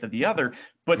twice the height of the other,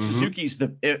 but Suzuki's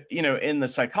in the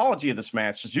psychology of this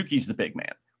match, Suzuki's the big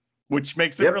man, which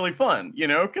makes it really fun,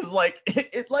 because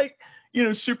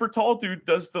super tall dude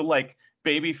does the like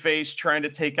babyface trying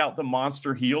to take out the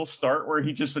monster heel start where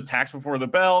he just attacks before the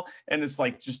bell and is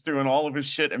like just doing all of his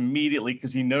shit immediately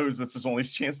because he knows this is only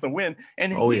his chance to win.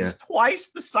 And he's twice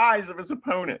the size of his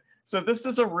opponent. So this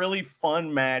is a really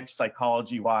fun match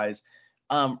psychology wise.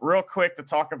 Real quick to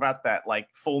talk about that like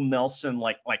full Nelson,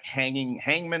 like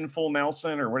hangman full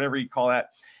Nelson or whatever you call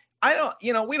that.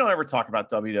 We don't ever talk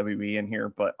about WWE in here,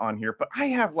 but I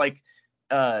have like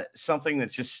something that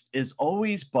just is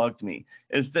always bugged me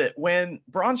is that when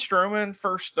Braun Strowman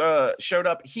first showed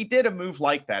up, he did a move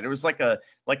like that. It was like a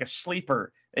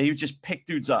sleeper, and he would just pick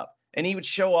dudes up, and he would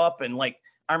show up and like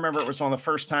I remember it was on the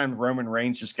first time Roman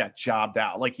Reigns just got jobbed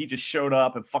out. Like he just showed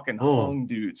up and fucking hung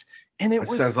dudes, and it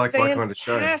was sounds like my kind of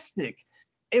show. Fantastic.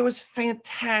 It was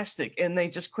fantastic, and they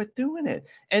just quit doing it,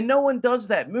 and no one does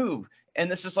that move. And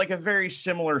this is like a very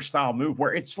similar style move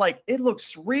where it's like it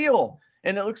looks real.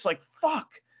 And it looks like, fuck,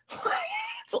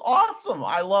 it's awesome.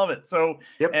 I love it. So,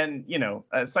 and,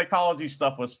 psychology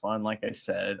stuff was fun, like I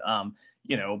said,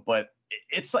 but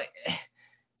it's like,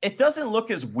 it doesn't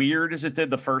look as weird as it did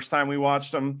the first time we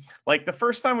watched them. Like the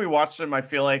first time we watched them, I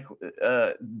feel like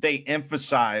they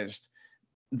emphasized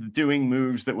doing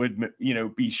moves that would,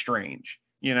 be strange,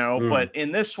 but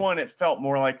in this one, it felt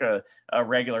more like a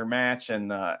regular match.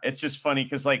 And it's just funny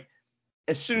because like,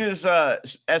 as soon as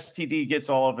STD gets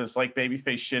all of his like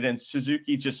babyface shit in,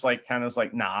 Suzuki just like kind of is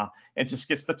like, nah, and just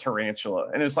gets the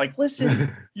tarantula. And it's like,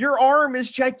 listen, your arm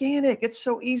is gigantic. It's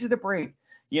so easy to break,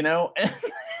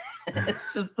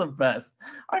 It's just the best.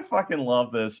 I fucking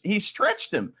love this. He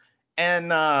stretched him.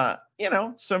 And,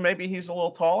 so maybe he's a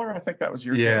little taller. I think that was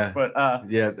your joke, but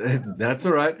that's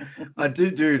all right.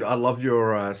 Dude, I love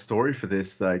your story for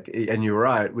this. Like, and you're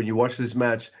right. When you watch this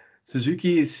match,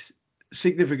 Suzuki is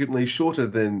significantly shorter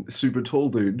than Super Tall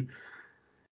Dude,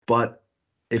 but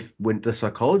when the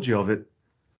psychology of it,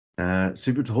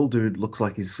 Super Tall Dude looks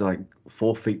like he's like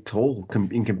 4 feet tall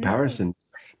in comparison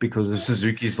because of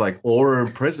Suzuki's like aura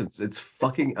and presence. It's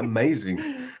fucking amazing.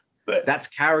 That's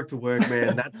character work,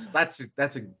 man. That's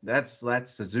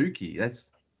Suzuki.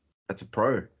 That's a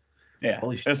pro. Yeah,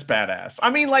 Holy shit. it's badass. I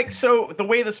mean, like, so the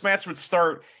way this match would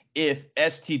start, if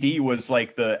STD was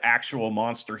like the actual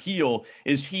monster heel,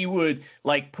 is he would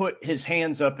like put his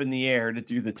hands up in the air to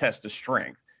do the test of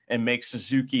strength and make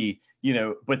Suzuki,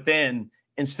 but then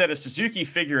instead of Suzuki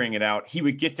figuring it out, he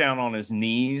would get down on his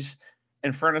knees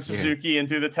in front of Suzuki and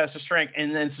do the test of strength,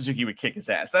 and then Suzuki would kick his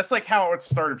ass. That's like how it would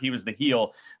start if he was the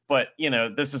heel. But,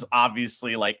 this is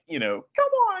obviously like, come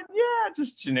on, yeah,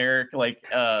 just generic, like,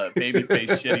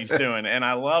 babyface shit he's doing. And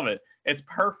I love it. It's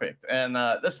perfect. And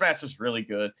this match was really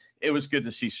good. It was good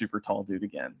to see Super Tall Dude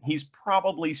again. He's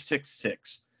probably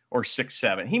 6'6" or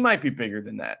 6'7". He might be bigger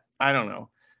than that. I don't know.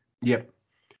 Yep.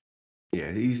 Yeah,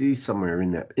 he's somewhere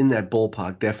in that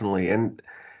ballpark, definitely. And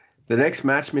the next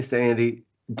match, Mr. Andy,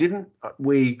 didn't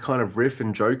we kind of riff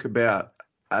and joke about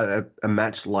a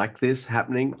match like this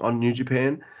happening on New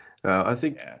Japan? I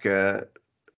think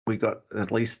we got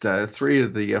at least 3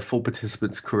 of the full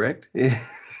participants correct. We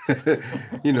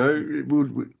got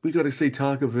to see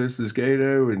Taka versus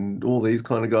Gato and all these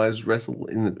kind of guys wrestle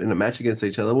in a match against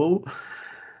each other. Well,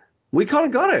 we kind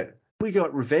of got it. We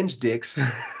got Revenge Dicks,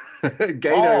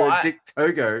 Gato and Dick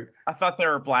Togo. I thought they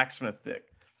were Blacksmith Dick.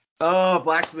 Oh,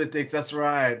 Blacksmith Dicks, that's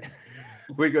right.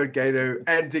 We got Gato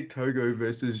and Dick Togo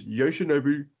versus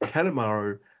Yoshinobu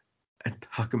Kanemaru and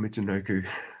Taka Michinoku.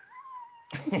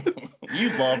 You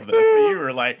love this.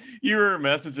 You were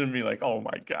messaging me like, oh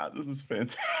my God, this is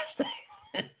fantastic.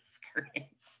 It's great.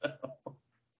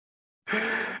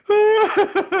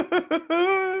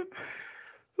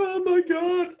 Oh my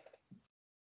God.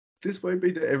 This won't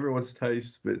be to everyone's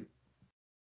taste, but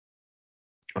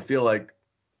I feel like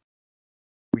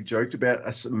we joked about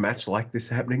a match like this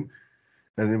happening,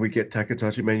 and then we get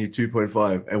Takatachi Mania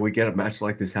 2.5, and we get a match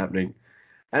like this happening.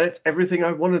 And it's everything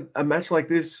I wanted a match like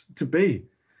this to be.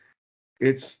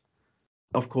 It's,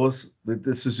 of course,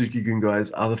 the Suzuki Gun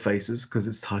guys are the faces because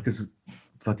it's Taka's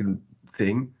fucking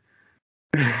thing.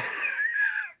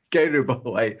 Gato, by the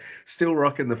way, still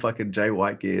rocking the fucking Jay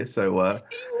White gear. So he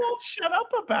won't shut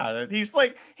up about it. He's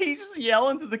just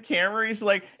yelling to the camera. He's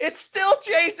like, it's still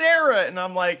Jay's era, and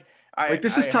I'm like,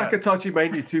 this is Takatachi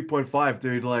Mania 2.5,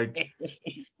 dude. Like,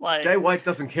 he's like, Jay White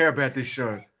doesn't care about this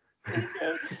show.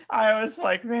 I was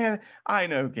like, man, I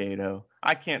know Gato.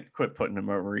 I can't quit putting him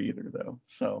over either, though.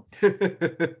 So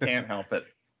can't help it.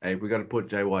 Hey, we got to put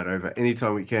Jay White over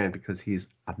anytime we can because he's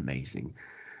amazing.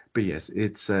 But yes,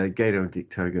 it's Gato and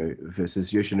Dick Togo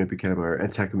versus Yoshinobu Kanemaru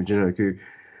and Taka Michinoku.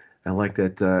 I like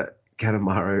that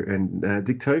Kanemaru and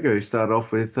Dick Togo start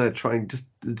off with trying just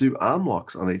to do arm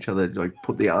locks on each other, like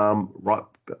put the arm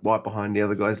right behind the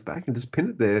other guy's back and just pin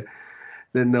it there.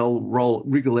 Then they'll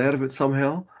wriggle out of it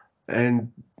somehow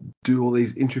and do all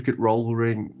these intricate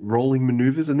rolling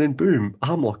maneuvers, and then boom,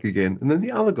 arm lock again. And then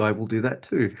the other guy will do that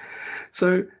too.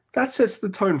 So that sets the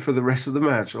tone for the rest of the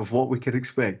match of what we can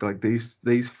expect. Like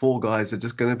these 4 guys are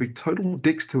just going to be total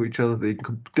dicks to each other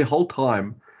the whole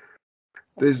time.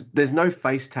 There's no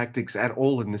face tactics at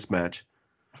all in this match.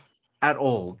 At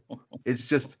all. It's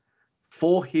just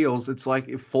 4 heels. It's like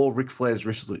if 4 Ric Flairs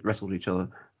wrestled each other.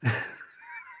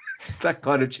 That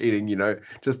kind of cheating,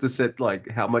 just to set like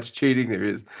how much cheating there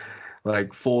is.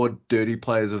 Like 4 dirty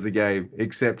players of the game,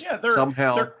 except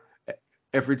somehow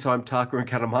every time Taka and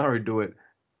Kanemaru do it,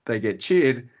 they get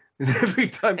cheered. And every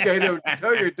time Gato and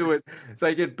Togo do it,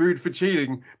 they get booed for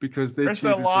cheating because they're There's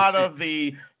a lot of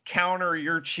the counter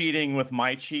your cheating with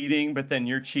my cheating, but then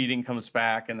your cheating comes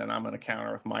back, and then I'm going to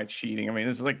counter with my cheating. I mean,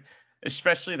 this is like,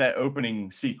 especially that opening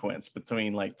sequence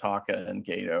between like Taka and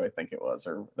Gato, I think it was,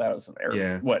 or that was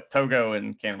Togo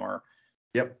and Kanemaru.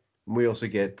 Yep. We also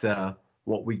get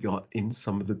what we got in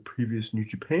some of the previous New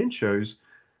Japan shows,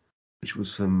 which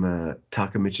was some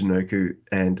Taka Michinoku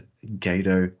and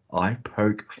Gato eye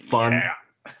poke fun. Yeah.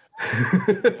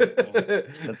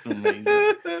 That's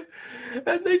amazing.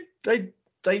 And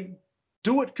they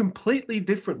do it completely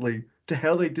differently to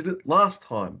how they did it last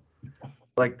time.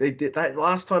 Like they did that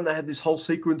last time, they had this whole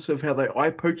sequence of how they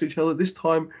eye poked each other. This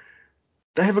time,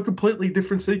 they have a completely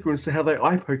different sequence to how they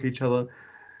eye poke each other.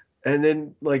 And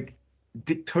then like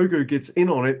Dick Togo gets in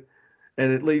on it,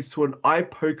 and it leads to an eye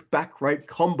poke back rake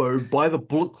combo by the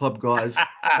Bullet Club guys.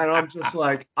 And I'm just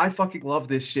like, I fucking love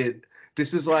this shit.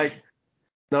 This is like,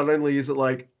 not only is it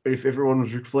like if everyone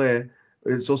was Ric Flair,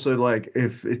 it's also like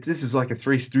this is like a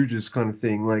Three Stooges kind of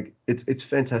thing. Like it's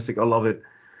fantastic. I love it.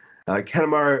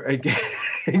 Kanemaru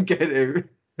and Gato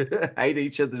hate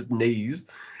each other's knees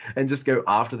and just go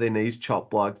after their knees, chop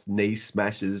blocks, knee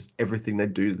smashes, everything they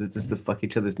do just to fuck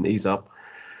each other's knees up.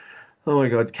 Oh my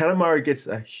god, Kanemaru gets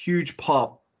a huge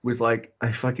pop with like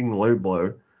a fucking low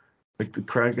blow, Like the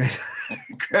crowd goes,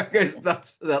 crowd goes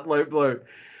nuts for that low blow,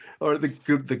 or the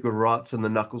garrots and the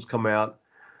knuckles come out.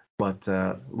 But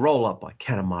roll up by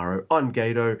Kanemaru on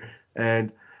Gato,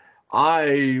 and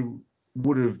I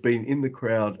would have been in the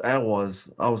crowd. I was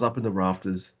up in the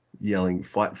rafters yelling,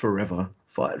 "Fight forever,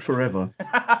 fight forever!"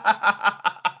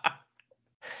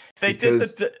 They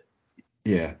Because, did the.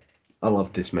 Yeah, I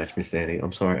love this match, Mr. Andy.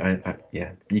 I'm sorry.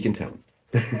 Yeah, you can tell.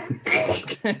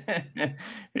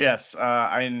 Yes,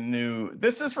 I knew.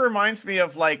 This reminds me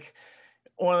of like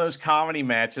one of those comedy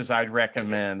matches I'd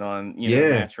recommend on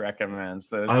Match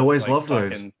Recommends. I always love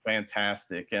those. Fucking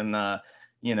fantastic, and that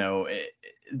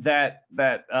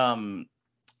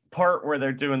part where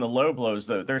they're doing the low blows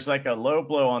though. There's like a low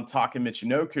blow on Taka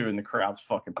Michinoku, and the crowd's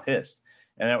fucking pissed,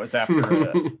 and that was after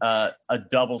a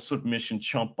double submission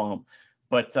chump bump.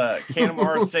 But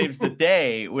Kanemaru saves the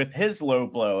day with his low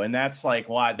blow, and that's like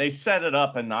why they set it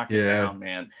up and knock it down,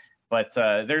 man. But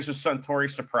there's a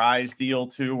Suntory surprise deal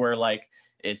too, where like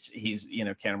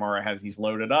Kanemaru he's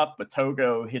loaded up, but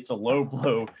Togo hits a low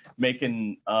blow,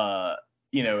 making and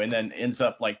then ends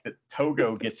up like the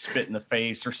Togo gets spit in the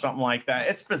face or something like that.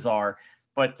 It's bizarre,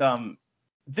 but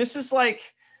this is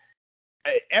like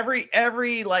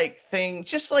every like thing,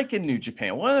 just like in New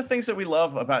Japan. One of the things that we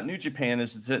love about New Japan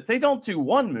is that they don't do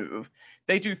one move,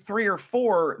 they do 3 or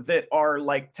 4 that are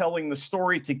like telling the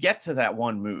story to get to that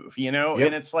one move, and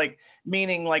it's like,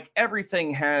 meaning like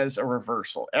everything has a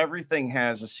reversal, everything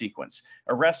has a sequence.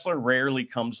 A wrestler rarely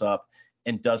comes up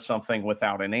and does something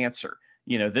without an answer.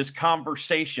 This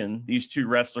conversation these two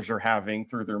wrestlers are having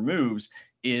through their moves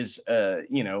is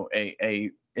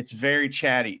it's very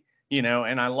chatty,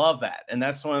 and I love that. And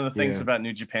that's one of the things about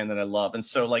New Japan that I love. And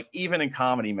so like even in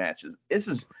comedy matches, this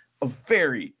is a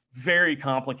very, very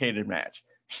complicated match.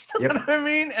 You know what I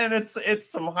mean? And it's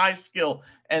some high skill,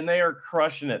 and they are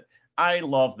crushing it. I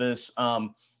love this.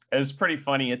 It was pretty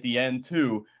funny at the end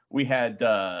too. We had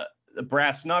the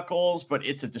brass knuckles, but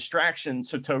it's a distraction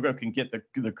so Togo can get the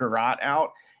garrote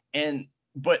out.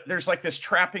 But there's like this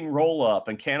trapping roll up,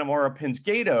 and Kanemaru pins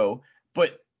Gato,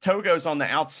 but Togo's on the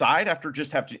outside after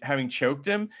just having choked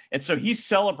him, and so he's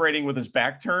celebrating with his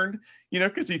back turned,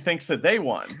 because he thinks that they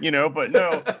won, but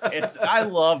no, I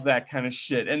love that kind of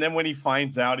shit. And then when he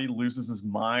finds out, he loses his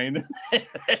mind.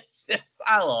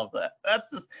 I love that.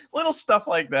 That's just little stuff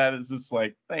like that is just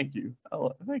like, thank you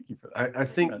for that. I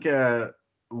think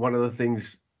one of the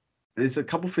things, there's a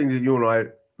couple things that you and I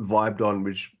vibed on,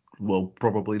 which will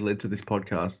probably lead to this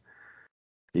podcast.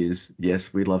 Is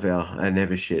yes, we love our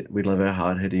never shit. We love our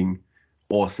hard-hitting,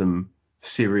 awesome,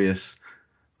 serious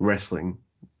wrestling.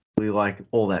 We like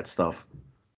all that stuff.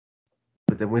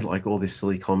 But then we like all this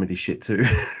silly comedy shit too.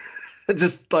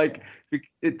 Just like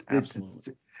it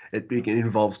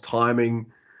involves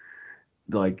timing.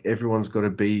 Like everyone's got to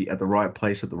be at the right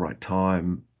place at the right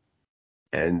time,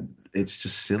 and it's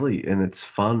just silly and it's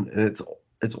fun and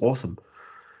it's awesome.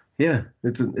 Yeah,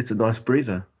 it's a nice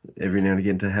breather every now and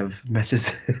again to have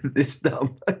matches this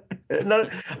dumb. No,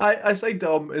 I say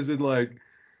dumb as in like,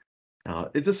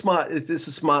 it's a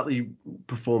smartly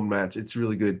performed match. It's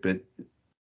really good, but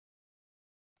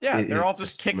they're all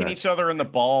just kicking each other in the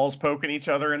balls, poking each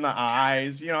other in the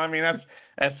eyes. I mean,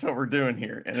 that's what we're doing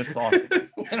here, and it's awesome.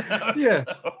 Yeah,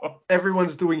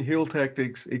 everyone's doing heel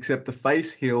tactics except the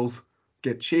face heels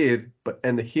get cheered,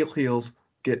 and the heel heels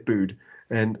get booed,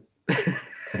 and.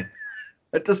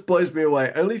 It just blows me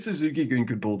away. Only Suzuki-gun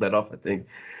could pull that off, I think.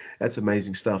 That's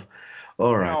amazing stuff.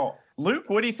 All right. Now, Luke,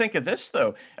 what do you think of this,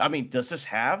 though? I mean, does this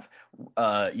have,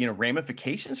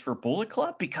 ramifications for Bullet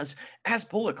Club? Because as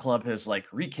Bullet Club has, like,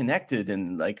 reconnected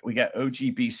and, like, we got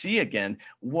OGBC again,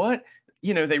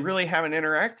 they really haven't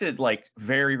interacted, like,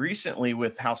 very recently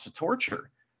with House of Torture.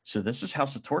 So this is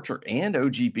House of Torture and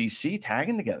OGBC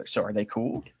tagging together. So are they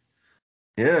cool?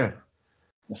 Yeah.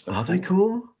 Are they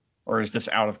cool? Or is this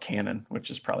out of canon,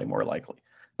 which is probably more likely?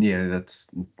 Yeah, it's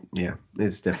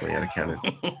definitely out of canon.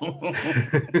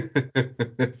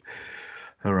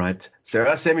 All right. So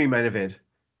our semi-main event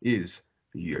is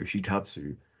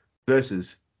Yoshitatsu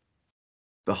versus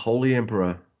the Holy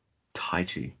Emperor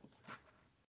Taichi.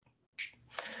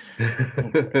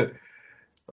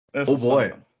 Oh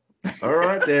boy. All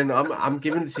right, then I'm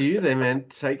giving it to you then, man.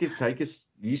 Take us.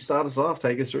 You start us off.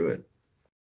 Take us through it.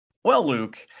 Well,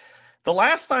 Luke, the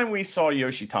last time we saw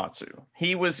Yoshitatsu,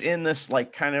 he was in this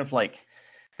like kind of like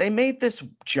they made this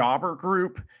jobber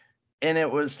group, and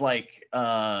it was like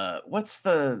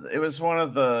it was one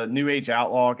of the New Age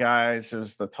Outlaw guys. It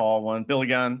was the tall one, Billy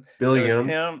Gunn. Billy Gunn.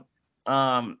 Him.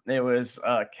 It was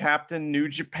Captain New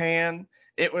Japan.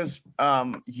 It was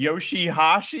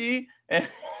Yoshihashi, and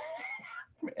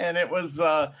it was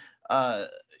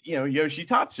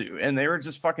Yoshitatsu, and they were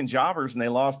just fucking jobbers, and they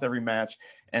lost every match,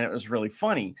 and it was really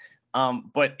funny.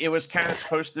 But it was kind of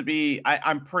supposed to be.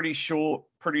 I'm pretty sure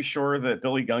that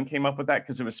Billy Gunn came up with that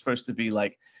because it was supposed to be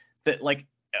like that, like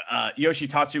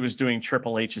Yoshitatsu was doing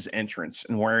Triple H's entrance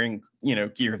and wearing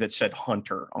gear that said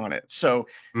Hunter on it, so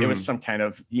it was some kind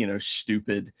of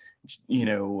stupid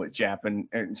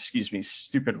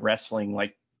stupid wrestling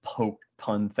like poke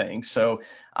pun thing. So,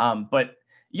 but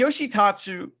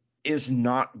Yoshitatsu is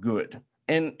not good.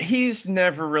 And he's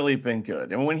never really been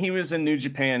good. And when he was in New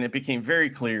Japan, it became very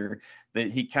clear that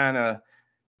he kind of,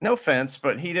 no offense,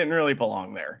 but he didn't really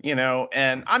belong there,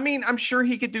 And I mean, I'm sure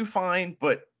he could do fine,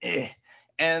 but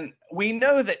And we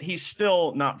know that he's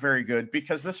still not very good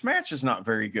because this match is not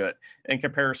very good in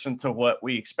comparison to what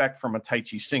we expect from a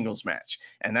Taichi singles match.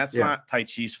 And that's not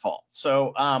Taichi's fault.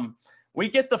 So we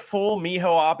get the full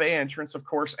Miho Abe entrance, of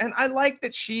course. And I like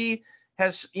that she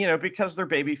has, because they're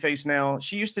babyface now,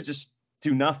 she used to just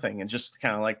do nothing and just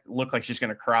kind of like look like she's going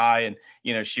to cry. And,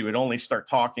 she would only start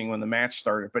talking when the match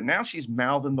started. But now she's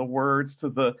mouthing the words to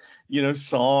the,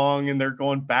 song, and they're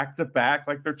going back to back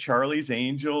like they're Charlie's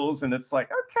Angels. And it's like,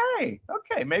 okay,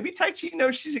 maybe Taichi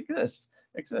knows she exists.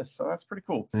 So that's pretty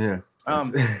cool. Yeah.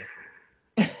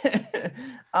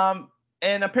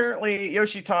 And apparently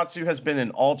Yoshitatsu has been in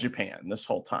All Japan this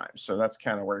whole time. So that's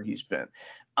kind of where he's been.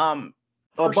 By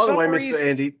the way, Mr.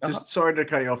 Andy, just sorry to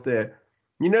cut you off there.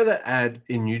 You know that ad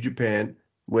in New Japan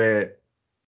where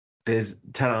there's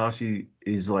Tanahashi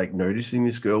is like noticing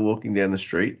this girl walking down the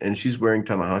street and she's wearing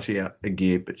Tanahashi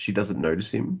gear, but she doesn't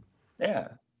notice him? Yeah.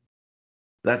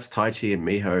 That's Taichi and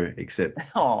Miho, except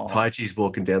Aww. Taichi's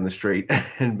walking down the street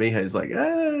and Miho's like,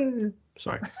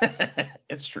 sorry.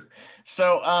 It's true.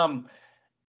 So,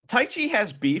 Taichi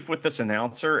has beef with this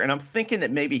announcer, and I'm thinking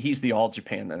that maybe he's the All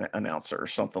Japan announcer or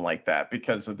something like that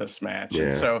because of this match. Yeah.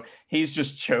 And so he's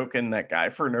just choking that guy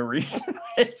for no reason.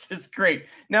 It's just great.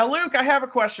 Now, Luke, I have a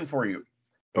question for you.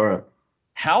 All right.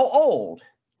 How old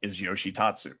is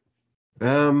Yoshitatsu?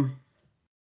 I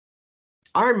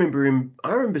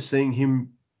remember seeing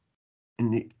him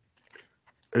in the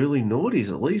early noughties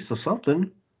at least or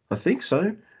something. I think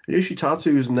so.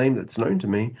 Yoshitatsu is a name that's known to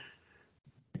me.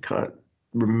 I can't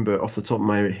remember off the top of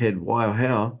my head why or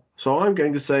how. So I'm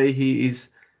going to say he is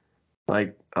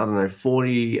like, I don't know,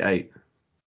 48.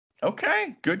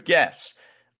 Okay, good guess.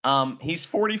 He's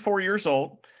 44 years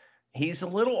old. He's a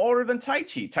little older than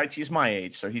Taichi. Taichi's my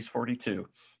age, so he's 42.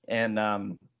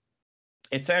 And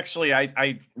it's actually,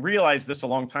 I realized this a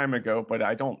long time ago, but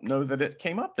I don't know that it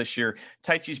came up this year.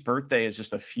 Taichi's birthday is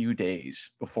just a few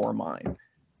days before mine.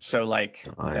 So like,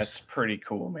 nice. That's pretty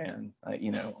cool, man.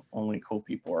 Only cool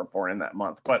people are born in that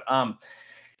month. But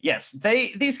yes,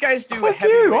 these guys do. Fuck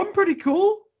you! I'm pretty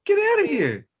cool. Get out of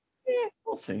here. Yeah,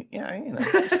 we'll see. Yeah,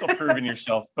 you're still proving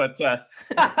yourself. But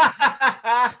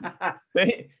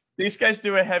these guys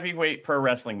do a heavyweight pro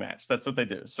wrestling match. That's what they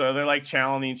do. So they're like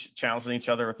challenging each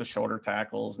other with the shoulder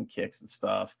tackles and kicks and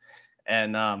stuff.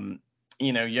 And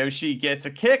Yoshi gets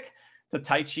a kick to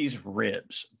Taichi's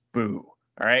ribs. Boo.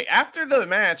 All right. After the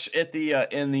match at the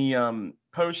in the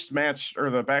post match or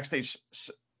the backstage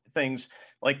things,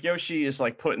 like Yoshi is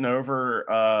like putting over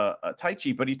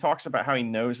Taichi, but he talks about how he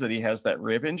knows that he has that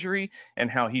rib injury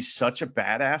and how he's such a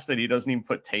badass that he doesn't even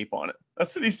put tape on it.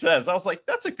 That's what he says. I was like,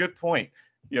 that's a good point,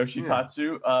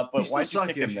 Yoshitatsu. But why'd you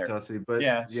kick him there? But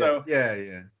yeah.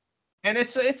 Yeah. And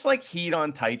it's like heat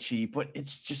on Taichi, but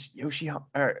it's just Yoshi.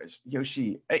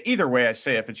 Either way I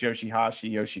say, if it's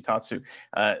Yoshihashi, Yoshitatsu,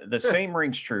 the same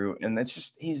rings true. And it's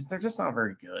just they're just not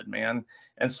very good, man.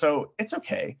 And so it's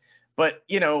okay. But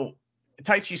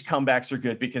Taichi's comebacks are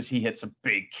good because he hits a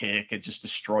big kick, it just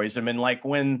destroys him. And like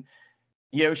when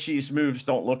Yoshi's moves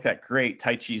don't look that great,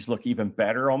 Taichi's look even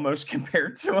better almost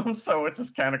compared to him. So it's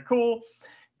just kind of cool.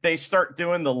 They start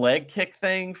doing the leg kick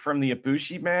thing from the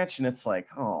Ibushi match, and it's like,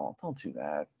 oh, don't do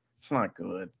that. It's not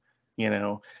good,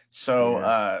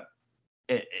 So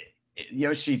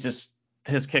Yoshi just,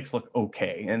 his kicks look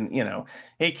okay, and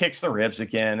he kicks the ribs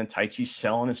again, and Taichi's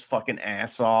selling his fucking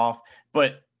ass off.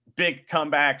 But big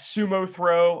comeback, sumo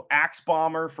throw, axe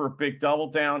bomber for a big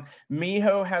double down.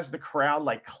 Miho has the crowd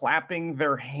like clapping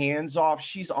their hands off.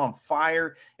 She's on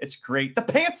fire. It's great. The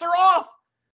pants are off.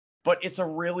 But it's a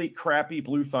really crappy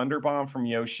Blue Thunder Bomb from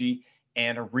Yoshi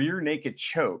and a rear naked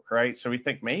choke, right? So we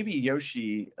think maybe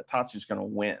Yoshitatsu's going to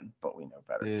win, but we know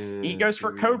better. He goes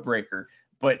for Code Breaker,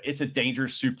 but it's a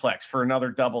dangerous suplex for another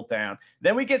double down.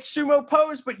 Then we get sumo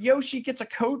pose, but Yoshi gets a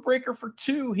Code Breaker for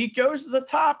 2. He goes to the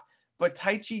top, but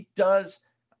Taichi goes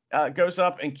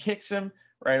up and kicks him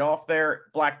right off there.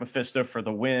 Black Mephisto for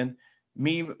the win.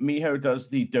 Miho does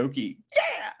the Doki,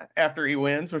 after he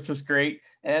wins, which is great.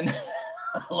 And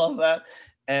I love that.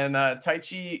 And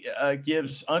Taichi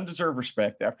gives undeserved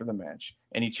respect after the match,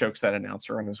 and he chokes that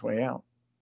announcer on his way out.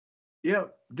 Yeah,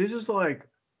 this is like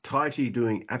Taichi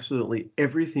doing absolutely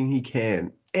everything he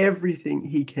can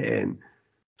to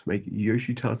make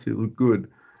Yoshitatsu look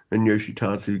good, and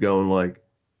Yoshitatsu going like,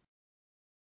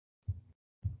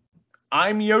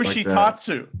 I'm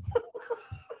Yoshitatsu.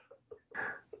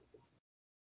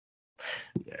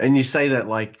 And you say that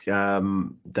like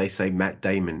they say Matt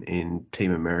Damon in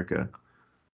Team America.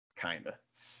 Kinda.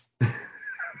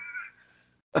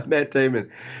 Matt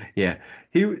Damon. Yeah.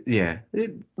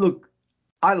 Look,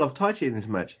 I love Taichi in this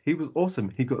match. He was awesome.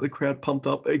 He got the crowd pumped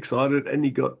up, excited, and he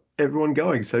got everyone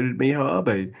going. So did Miho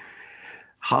Abe.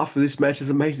 Half of this match is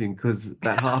amazing because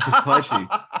that half is Taichi.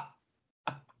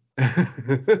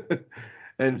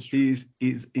 And he's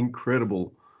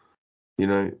incredible. You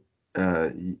know,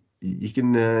 you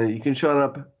can shut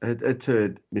up a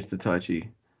turd, Mr. Taichi,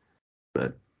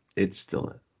 but it's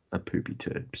still a poopy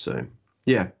turd. So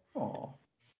yeah. Oh.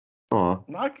 Oh.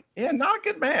 Not a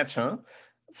good match, huh?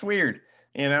 It's weird,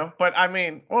 you know. But I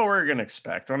mean, what were we gonna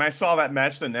expect? When I saw that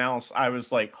match announced, I was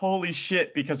like, holy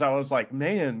shit, because I was like,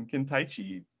 man, can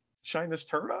Taichi shine this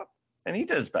turd up? And he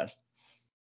did his best.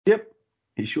 Yep,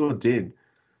 he sure did.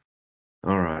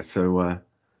 All right, so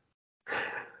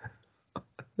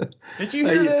did you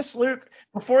hear this, Luke?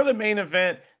 Before the main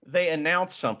event, they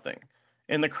announced something,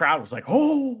 and the crowd was like,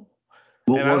 "Oh!"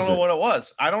 And I don't know what it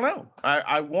was. I don't know.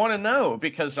 I want to know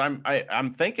because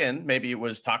I'm thinking maybe it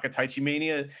was Takataichi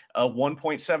Mania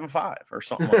 1.75 or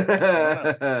something like that. I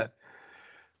don't know.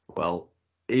 Well,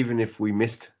 even if we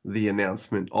missed the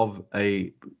announcement of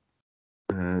a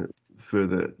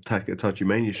further Takataichi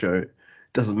Mania show, it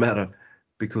doesn't matter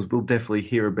because we'll definitely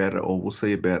hear about it or we'll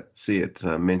see it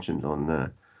mentioned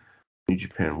on New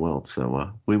Japan World.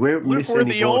 So we won't miss any more.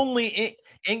 We're the only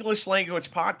English language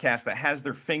podcast that has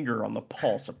their finger on the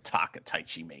pulse of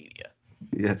Takataichi Mania.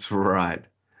 That's right.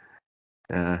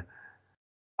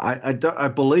 I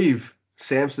believe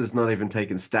Samson's not even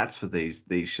taking stats for these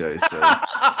shows. So.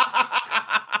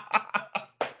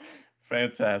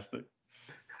 Fantastic.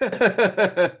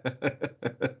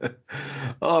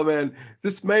 Oh man,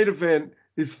 this main event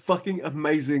is fucking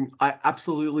amazing. I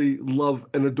absolutely love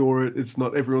and adore it. It's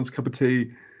not everyone's cup of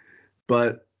tea,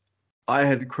 but I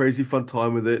had a crazy fun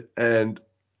time with it, and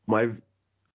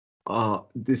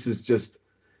this is just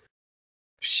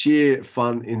sheer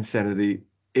fun insanity.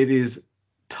 It is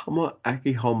Tama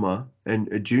Akihama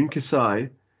and Jun Kasai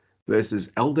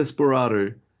versus El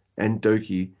Desperado and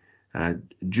Doki.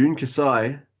 Jun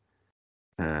Kasai,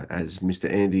 as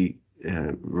Mr. Andy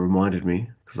reminded me,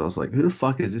 because I was like, who the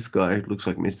fuck is this guy who looks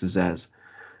like Mr. Zaz?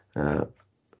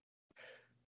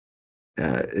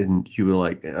 And you were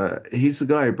like, he's the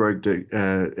guy who broke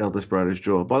El Desperado's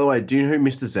jaw. By the way, do you know who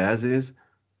Mr. Zaz is?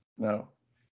 No.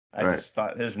 I just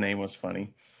thought his name was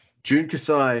funny. Jun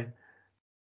Kasai,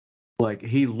 like,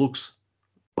 he looks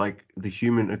like the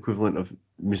human equivalent of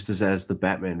Mr. Zaz, the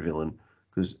Batman villain.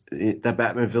 Because that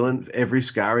Batman villain, every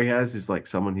scar he has is like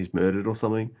someone he's murdered or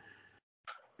something.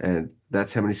 And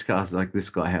that's how many scars like this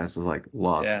guy has. It's like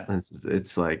lots. Yeah.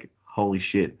 It's like, holy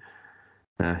shit.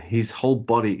 His whole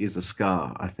body is a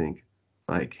scar, I think.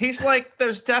 Like he's like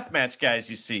those deathmatch guys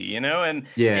you see, you know, and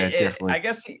definitely. I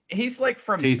guess he's like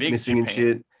from teeth Big missing Japan,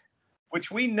 and shit.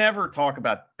 Which we never talk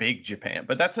about Big Japan,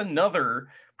 but that's another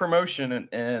promotion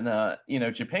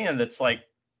in Japan that's like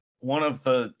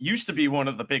used to be one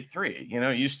of the big three, you know,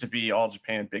 it used to be All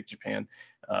Japan, Big Japan,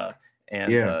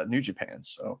 and New Japan.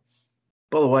 So,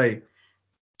 by the way,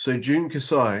 so Jun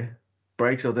Kasai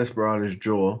breaks El Desperado's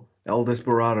jaw. El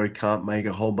Desperado can't make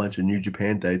a whole bunch of New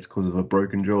Japan dates because of a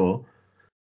broken jaw.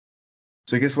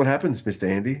 So guess what happens, Mr.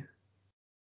 Andy?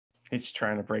 He's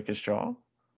trying to break his jaw?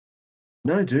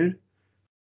 No, dude.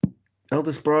 El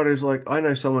Desperado's like, I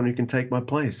know someone who can take my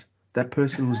place. That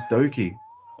person was Doki.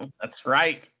 That's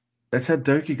right. That's how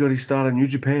Doki got his start in New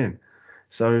Japan.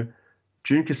 So,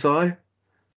 Jun Kasai,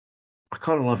 I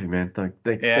kind of love you, man. Thank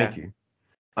you.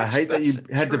 I hate that you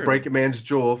had to break a man's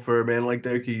jaw for a man like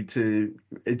Doki to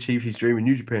achieve his dream in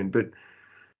New Japan, but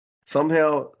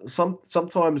somehow,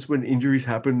 sometimes when injuries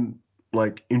happen,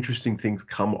 like interesting things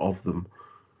come of them.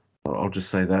 I'll just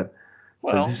say that.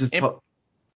 Well, so this is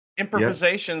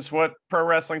improvisation's what pro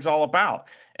wrestling's all about,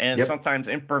 and sometimes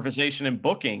improvisation and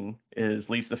booking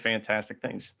leads to fantastic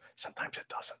things. Sometimes it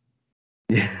doesn't.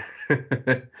 Yeah.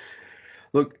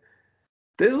 Look,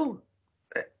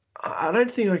 I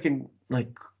don't think I can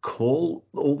call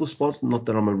all the spots. Not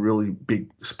that I'm a really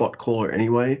big spot caller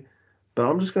anyway, but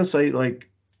I'm just gonna say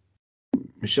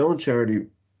Michelle and Charity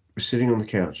were sitting on the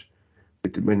couch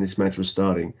when this match was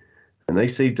starting, and they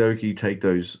see Doki take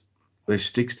those with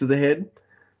sticks to the head.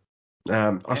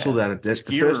 I saw that at the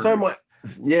skewers.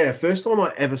 first time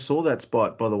I ever saw that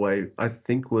spot, by the way, I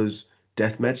think was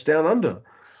Deathmatch Down Under.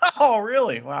 Oh,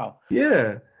 really? Wow.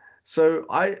 Yeah. So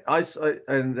it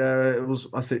was,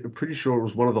 I'm pretty sure it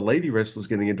was one of the lady wrestlers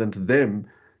getting it done to them.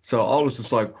 So I was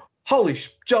just like, holy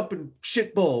jumping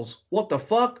shit balls, what the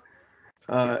fuck?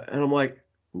 And I'm like,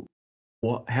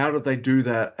 what? How did they do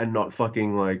that and not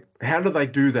fucking like? How do they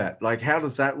do that? Like, how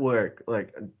does that work?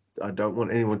 Like, I don't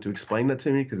want anyone to explain that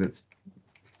to me because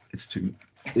it's too.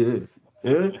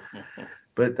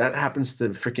 But that happens to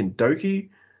freaking Doki.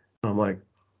 I'm like,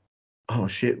 oh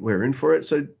shit, we're in for it.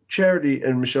 So Charity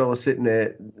and Michelle are sitting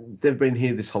there. They've been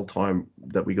here this whole time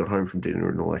that we got home from dinner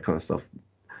and all that kind of stuff,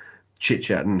 chit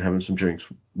chatting, having some drinks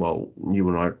while you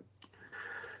and I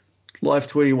live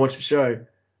tweeting, watch the show.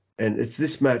 And it's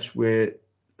this match where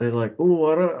they're like, oh,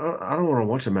 I don't want to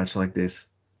watch a match like this.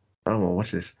 I don't want to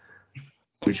watch this.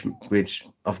 Which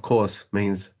of course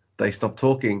means they stop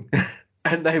talking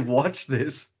and they watch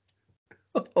this.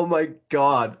 Oh my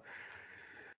god.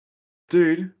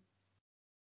 Dude.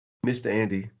 Mr.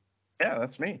 Andy. Yeah,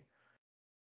 that's me.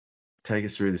 Take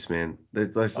us through this, man.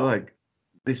 It's like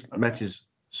this match is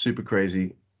super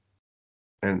crazy.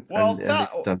 And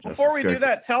before we do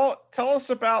that, tell us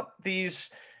about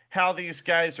how these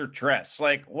guys are dressed.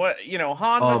 Like what,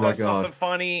 Honma does something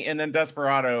funny, and then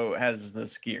Desperado has the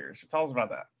skiers. So tell us about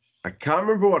that. I can't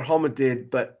remember what Honma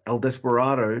did, but El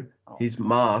Desperado, his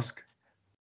mask.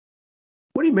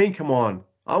 What do you mean? Come on,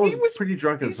 I was pretty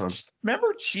drunk at the time.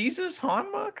 Remember Jesus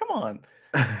Honma? Come on.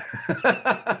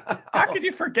 How could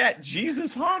you forget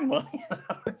Jesus Honma?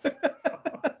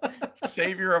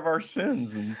 Savior of our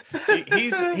sins, and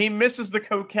he misses the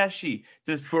Kokeshi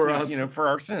just for us, for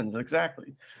our sins.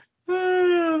 Exactly.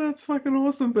 That's fucking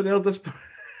awesome. But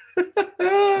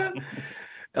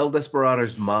El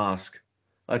Desperado's mask,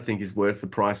 I think, is worth the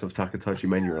price of Takatoshi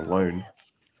Mania alone.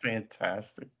 That's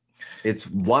fantastic. It's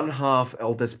one half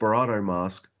El Desperado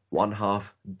mask, one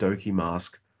half Doki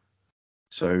mask.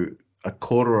 So a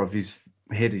quarter of his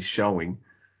head is showing.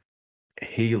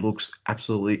 He looks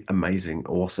absolutely amazing,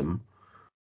 awesome.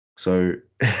 So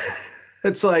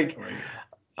it's like,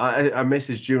 I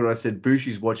messaged you and I said,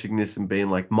 Bushi's watching this and being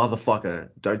like, motherfucker,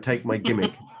 don't take my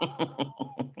gimmick.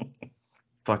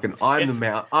 Fucking, I'm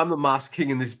the mask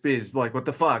king in this biz. Like, what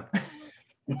the fuck?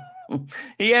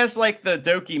 He has like the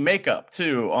Doki makeup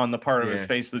too on the part of his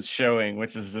face that's showing,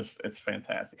 which is it's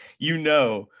fantastic.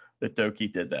 That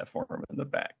Doki did that for him in the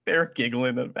back. They're giggling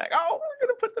in the back. Oh, we're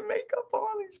gonna put the makeup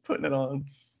on. He's putting it on.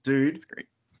 Dude, it's great.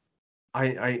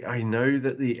 I know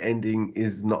that the ending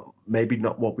is maybe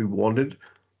not what we wanted,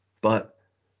 but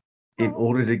in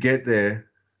order to get there,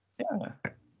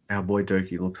 our boy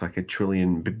Doki looks like a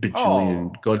trillion,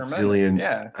 bajillion,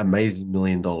 godzillion, amazing $1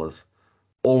 million.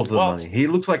 All of the money. He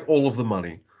looks like all of the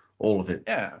money. All of it.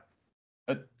 Yeah.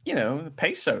 But,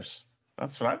 pesos.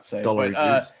 That's what I'd say.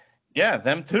 Dollar yeah,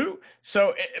 them too.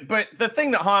 So, but the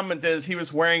thing that Honma did is he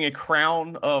was wearing a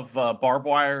crown of barbed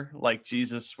wire like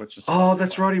Jesus, which is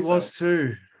that's right, he was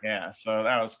too. Yeah, so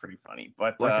that was pretty funny.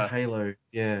 But like a halo,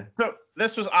 yeah. So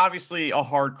this was obviously a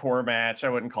hardcore match. I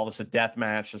wouldn't call this a death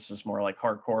match. This is more like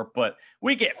hardcore. But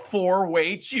we get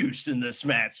 4-way juice in this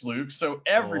match, Luke. So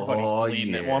everybody's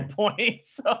bleeding at one point.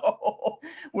 So,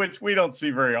 which we don't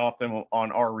see very often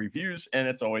on our reviews, and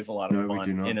it's always a lot of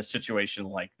fun in a situation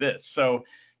like this. So,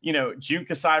 Jun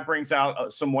Kasai brings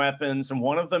out some weapons, and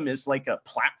one of them is like a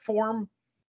platform.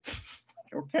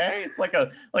 Okay, it's like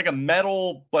a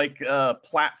metal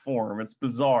platform. It's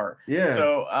bizarre. Yeah.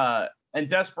 So and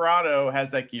Desperado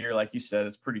has that gear, like you said.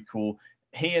 It's pretty cool.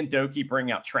 He and Doki bring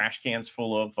out trash cans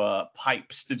full of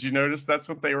pipes. Did you notice that's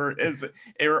what they were?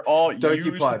 They were all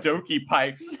Doki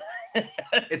pipes.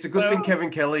 It's a good thing Kevin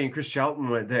Kelly and Chris Shelton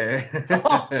weren't there.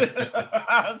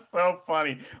 So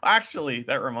funny. Actually,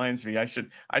 that reminds me. I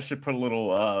should put a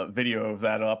little video of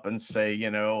that up and say,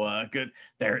 good.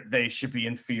 They should be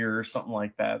in fear or something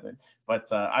like that.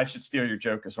 But I should steal your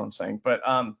joke, is what I'm saying. But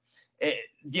we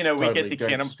get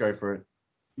the go for it.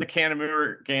 The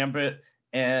Kanemaru Gambit,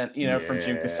 and from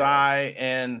Jun Kasai,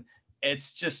 and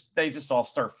it's just they just all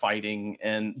start fighting,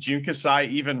 and Jun Kasai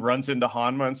even runs into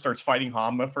Honma and starts fighting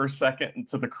Honma for a second, and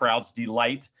to the crowd's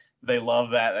delight. They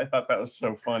love that. I thought that was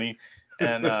so funny.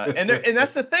 And and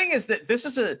that's the thing, is that this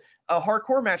is a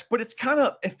hardcore match, but it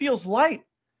feels light.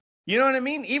 You know what I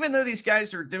mean? Even though these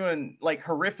guys are doing like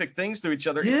horrific things to each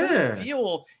other,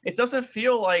 it doesn't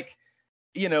feel like,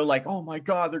 like, oh my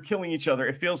God, they're killing each other.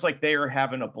 It feels like they are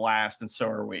having a blast, and so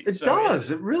are we. It does.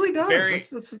 It really does. Very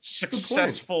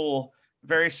successful,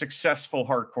 very successful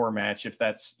hardcore match. If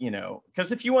that's,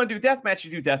 because if you want to do deathmatch,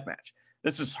 you do deathmatch.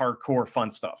 this is hardcore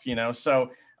fun stuff, you know.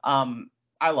 So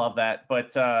I love that.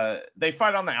 But they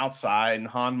fight on the outside, and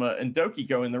Hanma and Doki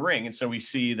go in the ring, and so we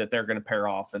see that they're going to pair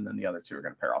off, and then the other two are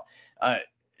going to pair off.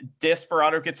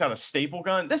 Desperado gets out a staple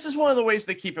gun. This is one of the ways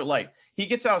they keep it light. He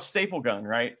gets out a staple gun,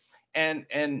 right? And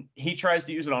he tries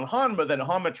to use it on Hanma, then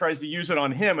Hanma tries to use it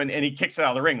on him, and he kicks it out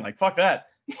of the ring like, fuck that.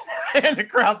 And the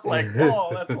crowd's like, oh,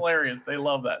 that's hilarious. They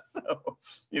love that. So,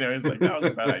 you know, he's like, that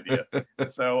was a bad idea.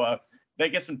 So they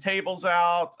get some tables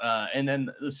out, and then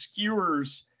the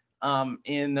skewers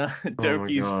in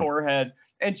Doki's forehead.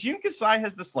 And Jun Kasai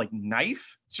has this like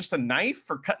knife. It's just a knife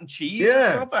for cutting cheese or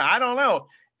something. I don't know.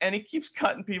 And he keeps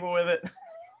cutting people with it.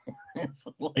 It's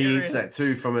hilarious. He eats that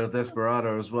too from El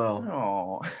Desperado as well.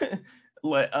 Oh.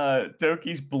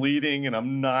 Doki's bleeding, and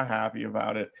I'm not happy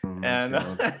about it.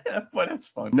 But it's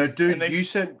fun. No, dude,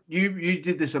 you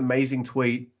did this amazing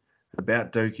tweet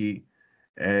about Doki,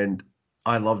 and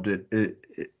I loved it.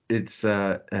 It's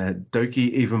Doki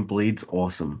even bleeds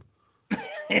awesome.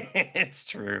 It's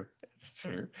true. It's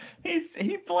true.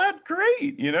 He bled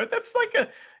great. You know, that's like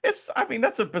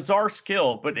that's a bizarre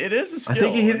skill, but it is a skill. I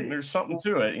think he hit, there's something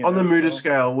to it. On the Muda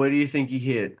scale, where do you think he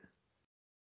hit?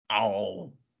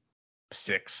 Oh,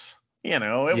 6. You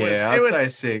know, I'd say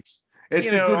 6. It's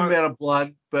a good amount of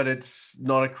blood, but it's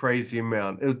not a crazy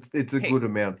amount. It's a good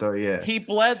amount, though, yeah. He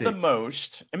bled 6. The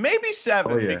most, and maybe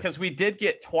 7, because we did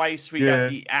get twice. We got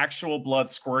the actual blood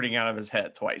squirting out of his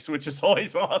head twice, which is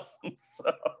always awesome.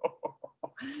 So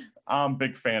I'm a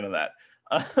big fan of that.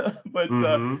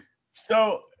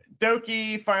 So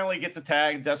Doki finally gets a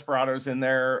tag. Desperado's in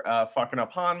there fucking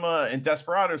up Hanma, and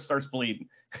Desperado starts bleeding.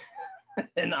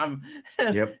 And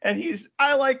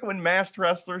I like when masked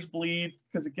wrestlers bleed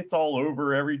because it gets all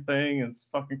over everything. It's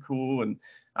fucking cool. And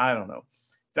I don't know.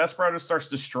 Desperado starts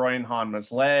destroying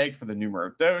Hanma's leg for the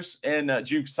numero dos, and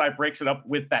Jun Kasai breaks it up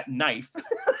with that knife.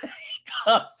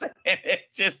 And it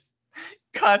just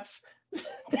cuts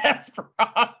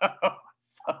Desperado.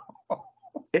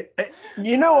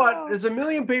 You know what? There's a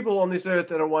million people on this earth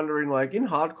that are wondering, like, in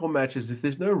hardcore matches, if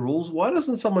there's no rules, why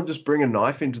doesn't someone just bring a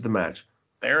knife into the match?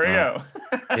 There we go.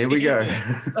 Here we go.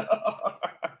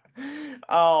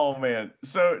 Oh man.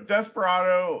 So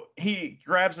Desperado, he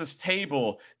grabs this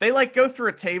table. They like go through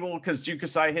a table because Jun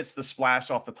Kasai hits the splash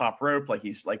off the top rope like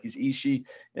he's Ishii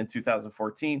in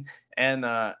 2014.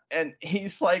 And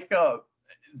he's like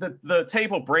the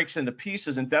table breaks into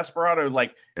pieces, and Desperado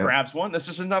grabs one. This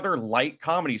is another light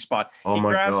comedy spot. Oh, he my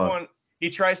grabs God. one. He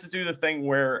tries to do the thing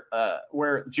where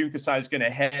Jun Kasai's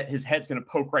his head's gonna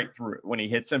poke right through it when he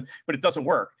hits him, but it doesn't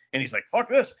work. And he's like, "Fuck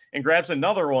this!" and grabs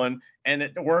another one, and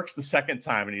it works the second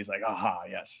time. And he's like, "Aha,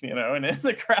 yes," you know. And then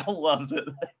the crowd loves it.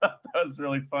 That was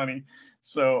really funny.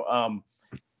 So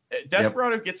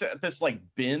Desperado gets at this like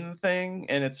bin thing,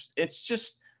 and it's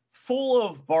just full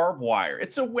of barbed wire.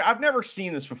 I've never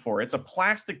seen this before. It's a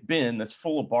plastic bin that's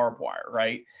full of barbed wire,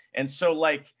 right? And so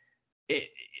like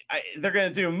they're going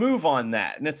to do a move on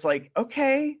that. And it's like,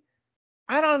 okay,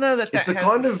 I don't know that has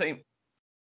the same.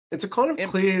 It's a kind of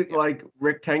clear, like,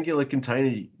 rectangular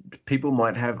container people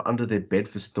might have under their bed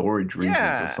for storage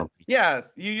reasons or something. Yeah,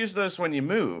 you use those when you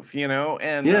move, you know?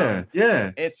 And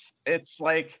it's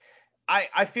like,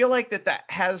 I feel like that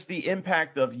has the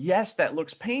impact of, yes, that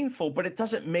looks painful, but it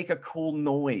doesn't make a cool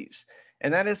noise.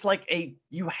 And that is like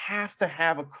you have to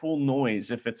have a cool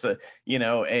noise if it's a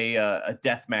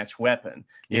deathmatch weapon,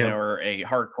 you know, or a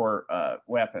hardcore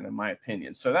weapon, in my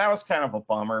opinion. So that was kind of a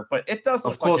bummer, but it does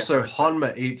look of course, so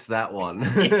Hanma eats that one.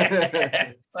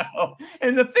 Yeah,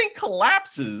 and the thing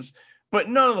collapses, but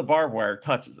none of the barbed wire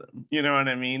touches him. You know what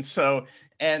I mean? So,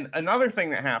 and another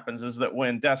thing that happens is that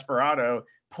when Desperado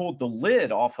pulled the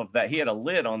lid off of that, he had a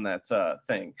lid on that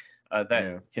thing.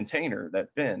 Container,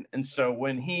 that bin. And so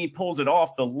when he pulls it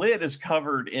off, the lid is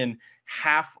covered in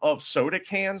half of soda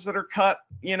cans that are cut,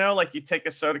 you know, like you take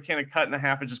a soda can and cut in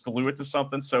half and just glue it to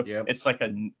something. So it's like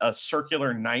a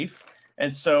circular knife.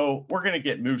 And so we're going to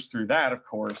get moves through that, of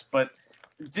course. But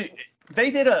they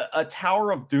did a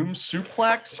Tower of Doom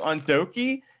suplex on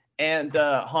Doki, and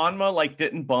Hanma like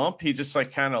didn't bump. He just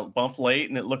like kind of bumped late,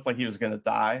 and it looked like he was gonna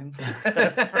die.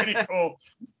 That's pretty cool.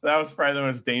 That was probably the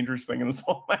most dangerous thing in this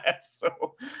whole match.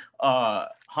 So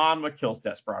Hanma kills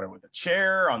Desperado with a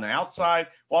chair on the outside,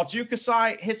 while Jun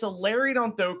Kasai hits a lariat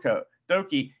on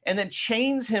Doki, and then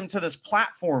chains him to this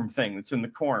platform thing that's in the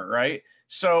corner, right?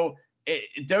 So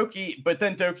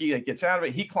Doki gets out of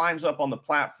it. He climbs up on the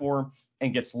platform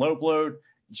and gets low blowed.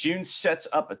 Jun sets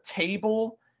up a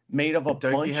table made of a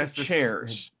bunch of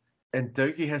chairs. And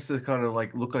Doki has to kind of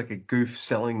like look like a goof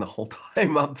selling the whole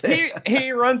time up there.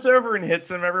 He runs over and hits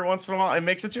him every once in a while and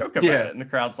makes a joke about it, and the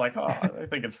crowd's like, "Oh, I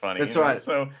think it's funny." That's you know? right.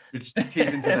 So Which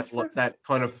keys into that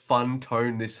kind of fun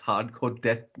tone this hardcore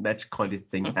death match kind of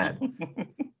thing had.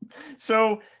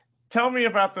 So tell me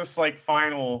about this like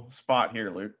final spot here,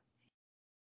 Luke.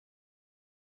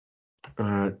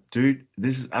 Dude,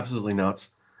 this is absolutely nuts.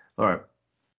 All right.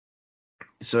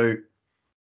 So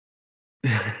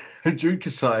Jun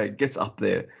Kasai gets up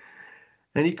there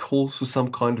and he calls for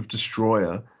some kind of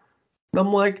destroyer. And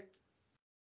I'm like,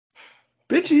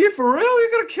 bitch, are you for real?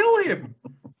 You're going to kill him.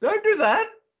 Don't do that.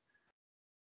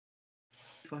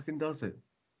 He fucking does it.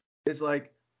 It's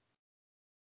like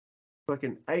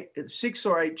fucking 6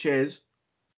 or 8 chairs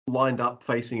lined up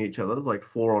facing each other, like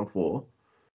 4 on 4.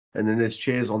 And then there's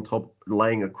chairs on top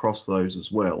laying across those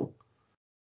as well.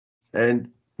 And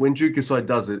when Jun Kasai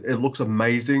does it, it looks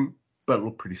amazing, but it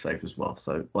looked pretty safe as well.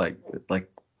 So you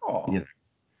know,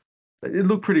 it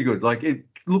looked pretty good. Like it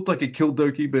looked like it killed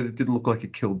Doki, but it didn't look like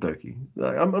it killed Doki.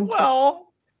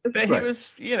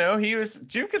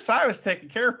 Jun Kasai was taking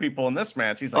care of people in this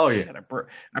match. He's like, shit,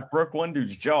 I broke one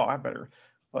dude's jaw. I better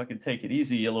fucking take it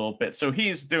easy a little bit. So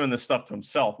he's doing this stuff to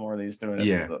himself more than he's doing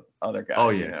it to the other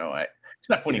guys. You know,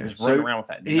 except when he was running around with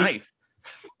that knife.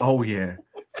 Oh yeah.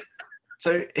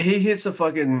 So he hits a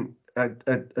fucking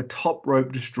a top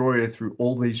rope destroyer through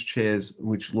all these chairs,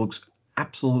 which looks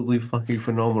absolutely fucking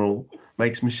phenomenal.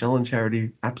 Makes Michelle and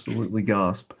Charity absolutely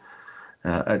gasp.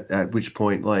 At which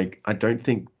point, like, I don't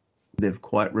think they've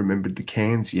quite remembered the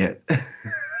cans yet.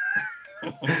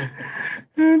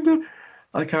 And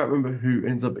I can't remember who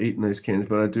ends up eating those cans,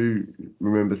 but I do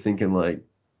remember thinking like,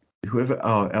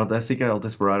 I think El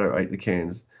Desperado ate the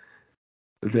cans.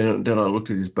 Then I looked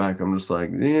at his back. I'm just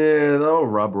like, yeah, they were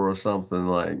rubber or something.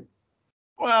 Like,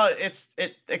 well,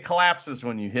 it collapses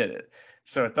when you hit it,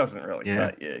 so it doesn't really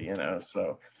cut you, you know.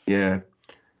 So yeah,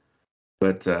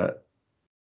 but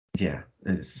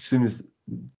as soon as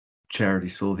Charity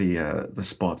saw the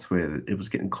spots where it was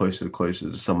getting closer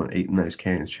to someone eating those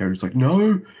cans, Charity's like,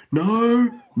 no.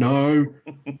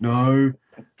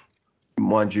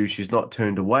 Mind you, she's not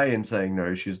turned away and saying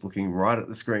no. She's looking right at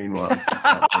the screen while this is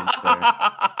happening.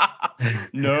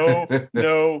 So.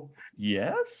 No,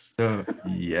 yes?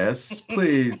 Yes,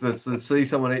 please. Let's see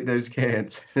someone eat those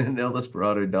cans. And El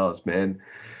Desperado does, man.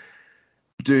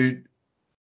 Dude,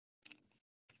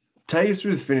 take us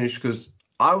through the finish, because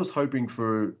I was hoping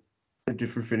for a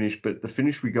different finish, but the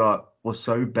finish we got was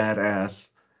so badass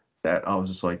that I was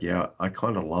just like, yeah, I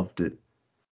kind of loved it.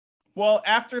 Well,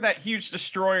 after that huge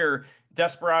destroyer,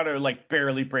 Desperado like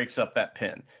barely breaks up that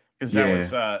pin, because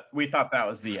that was we thought that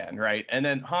was the end, right? And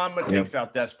then Hanma takes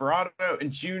out Desperado,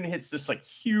 and Jun hits this like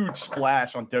huge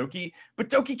splash on Doki, but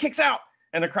Doki kicks out,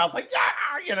 and the crowd's like,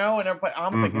 yeah, you know, and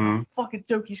I'm thinking, oh, fucking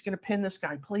Doki's gonna pin this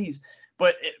guy, please.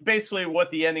 But basically,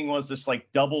 what the ending was, this like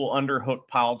double underhook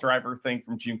pile driver thing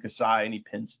from Jun Kasai, and he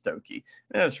pins Doki.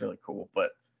 That was really cool,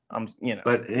 but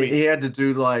But he had to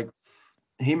do like.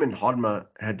 Him and Hanma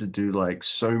had to do like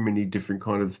so many different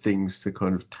kind of things to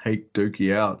kind of take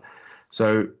Doki out.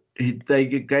 So they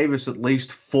gave us at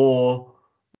least 4,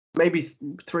 maybe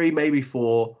 3, maybe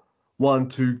 4, 1,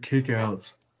 2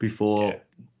 kickouts before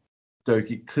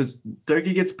Doki, because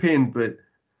Doki gets pinned, but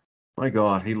my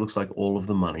God, he looks like all of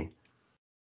the money.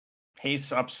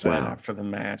 He's upset after the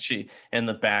match. In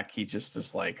the back, he just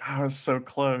is like, I was so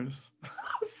close. I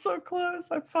was so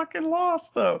close. I fucking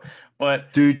lost, though.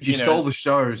 But dude, you stole the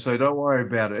show, so don't worry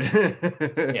about it.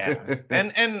 Yeah.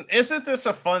 And isn't this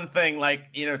a fun thing?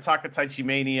 Like, Takataichi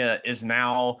Mania is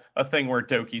now a thing where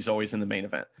Doki's always in the main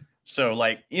event. So,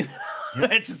 like,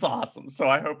 it's just awesome. So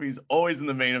I hope he's always in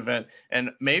the main event. And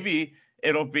maybe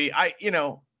it'll be, I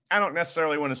don't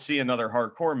necessarily want to see another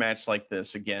hardcore match like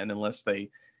this again, unless they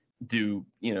do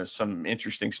some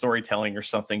interesting storytelling or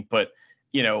something, but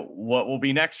what will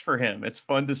be next for him? It's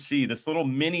fun to see this little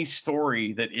mini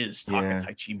story that is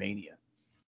Takataichi Mania.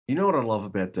 You know what I love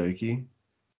about Doki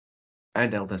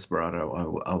and El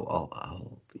Desperado?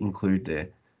 I'll include there.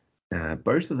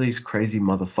 Both of these crazy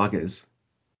motherfuckers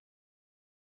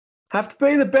have to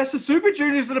be the best of Super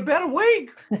Juniors in about a week.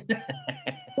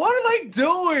 What are they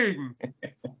doing?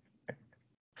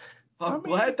 I'm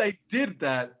glad they did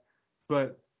that,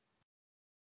 but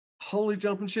holy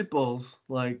jumping shitballs.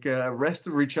 Like, rest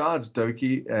and recharge,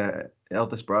 Doki, El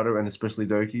Desperado, and especially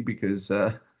Doki, because,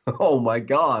 oh my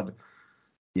God.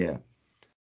 Yeah.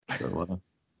 So,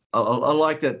 I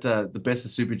like that the best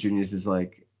of Super Juniors is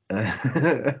like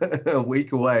a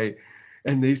week away,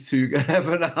 and these two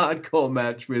having a hardcore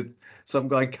match with some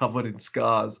guy covered in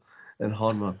scars and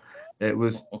Hanma. It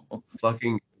was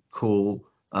fucking cool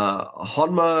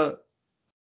Honma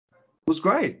was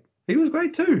great. He was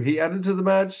great too. He added to the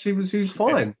match. He was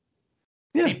fine.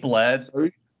 Yeah. He bled. So,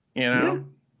 Yeah.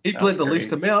 He bled the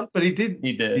least amount, but he did.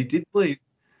 He did. He did bleed.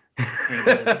 He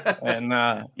did. And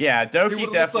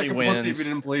Doki definitely like wins. If he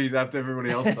didn't bleed after everybody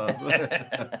else does.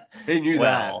 He knew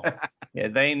that. Yeah,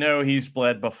 they know he's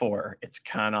bled before. It's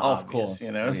kind of obvious, course,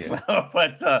 you know.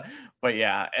 Yeah. So, but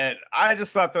yeah, and I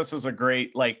just thought this was a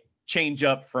great change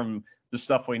up from the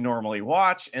stuff we normally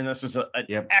watch, and this was an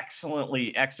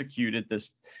excellently executed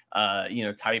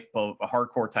type of a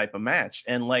hardcore type of match,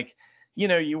 and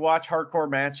you watch hardcore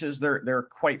matches, they're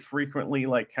quite frequently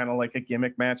kind of like a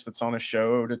gimmick match that's on a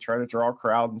show to try to draw a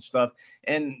crowd and stuff,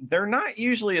 and they're not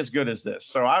usually as good as this.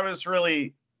 So I was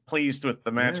really pleased with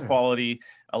the match quality.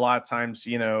 A lot of times,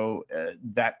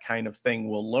 that kind of thing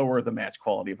will lower the match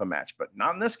quality of a match, but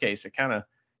not in this case. It kind of,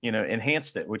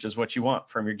 enhanced it, which is what you want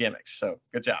from your gimmicks. So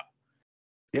good job.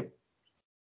 Yep.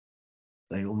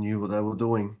 They all knew what they were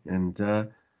doing. And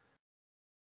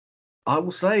I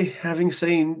will say, having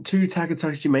seen 2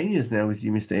 Takatachi Manias now with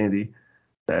you, Mr. Andy,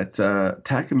 that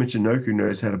Taka Michinoku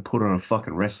knows how to put on a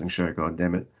fucking wrestling show,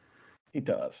 goddammit. He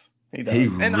does. He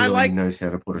and really knows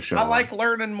how to put a show on. I like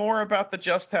learning more about the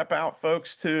Just Tap Out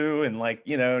folks too, and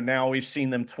now we've seen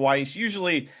them twice.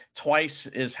 Usually twice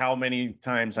is how many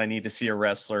times I need to see a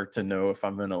wrestler to know if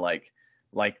I'm gonna like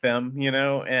them,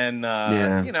 And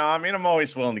I'm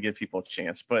always willing to give people a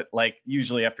chance, but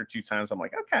usually after 2 times I'm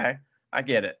like, okay, I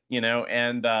get it,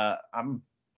 And I'm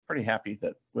pretty happy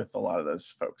with a lot of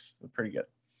those folks. They're pretty good.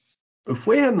 If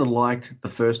we hadn't liked the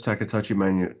first Takatachi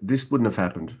Mania, this wouldn't have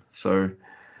happened. So.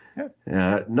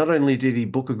 Not only did he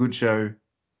book a good show,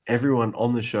 everyone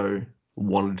on the show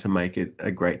wanted to make it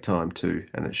a great time too,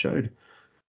 and it showed.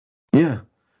 Yeah.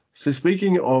 So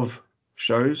speaking of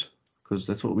shows, because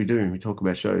that's what we do, we talk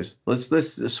about shows.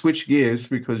 Let's switch gears,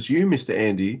 because you, Mr.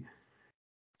 Andy,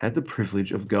 had the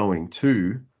privilege of going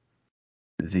to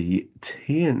the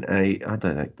TNA. I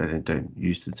don't know, they don't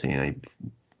use the TNA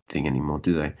thing anymore,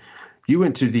 do they? You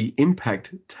went to the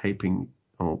Impact taping.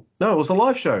 Oh no, it was a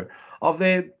live show of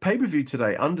their pay-per-view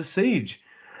today, Under Siege.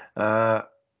 I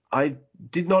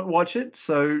did not watch it,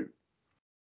 so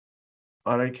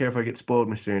I don't care if I get spoiled,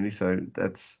 Mr. Andy, so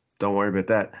don't worry about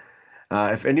that.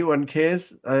 If anyone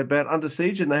cares about Under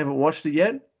Siege and they haven't watched it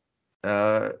yet,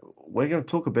 we're going to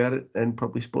talk about it and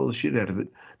probably spoil the shit out of it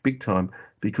big time,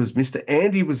 because Mr.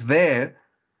 Andy was there,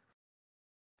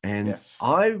 and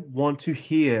I want to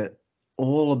hear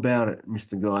all about it,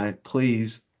 Mr. Guy.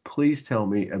 Please tell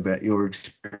me about your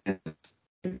experience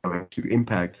going to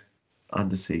Impact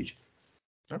Under Siege.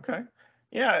 Okay.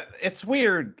 Yeah, it's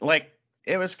weird.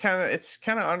 It's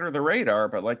kind of under the radar,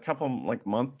 but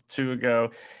month 2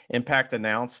 ago, Impact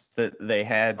announced that they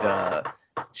had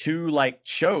 2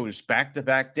 shows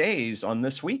back-to-back days on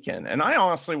this weekend. And I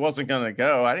honestly wasn't going to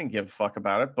go. I didn't give a fuck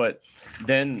about it, but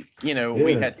then, we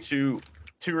had 2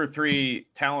 or 3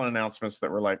 talent announcements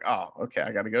that were like, oh, okay,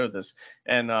 I got to go to this.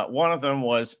 And one of them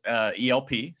was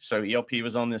ELP. So ELP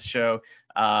was on this show.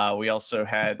 We also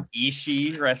had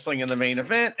Ishii wrestling in the main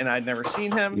event, and I'd never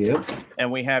seen him. Yep.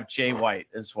 And we have Jay White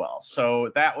as well.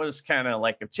 So that was kind of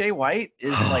if Jay White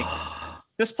is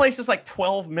this place is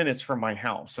 12 minutes from my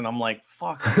house. And I'm like,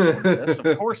 fuck this.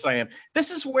 Of course I am. This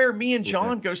is where me and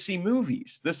John go see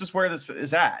movies. This is where this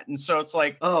is at. And so it's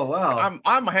oh, wow.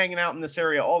 I'm hanging out in this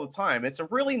area all the time. It's a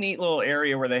really neat little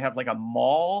area where they have a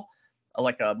mall,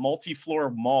 a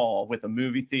multi-floor mall with a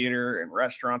movie theater and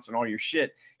restaurants and all your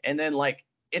shit. And then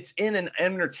it's in an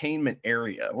entertainment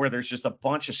area where there's just a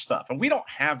bunch of stuff. And we don't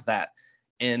have that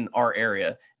in our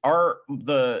area.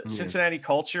 The Cincinnati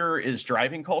culture is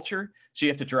driving culture, so you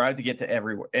have to drive to get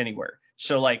to anywhere.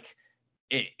 So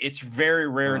it's very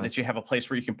rare that you have a place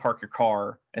where you can park your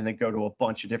car and then go to a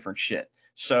bunch of different shit.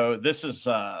 So this is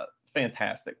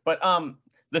fantastic. But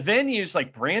the venue's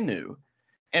brand new,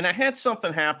 and I had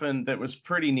something happen that was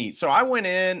pretty neat. So I went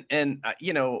in, and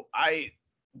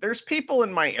there's people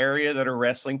in my area that are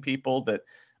wrestling people that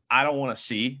I don't want to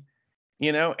see.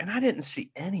 And I didn't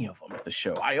see any of them at the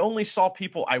show. I only saw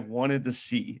people I wanted to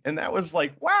see. And that was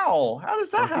wow, how does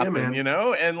that happen?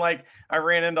 And I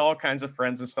ran into all kinds of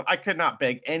friends and stuff. I could not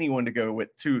beg anyone to go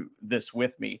to this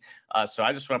with me. So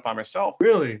I just went by myself.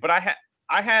 Really? But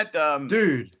I had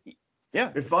dude.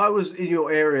 Yeah. If I was in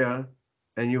your area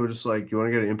and you were just you want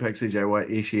to go to Impact, CJ White,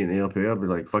 Ishii, and ELP, I'd be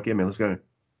like, fuck yeah, man, let's go.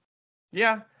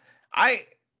 Yeah. I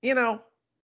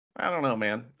don't know,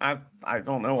 man. I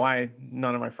don't know why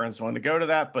none of my friends wanted to go to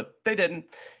that, but they didn't,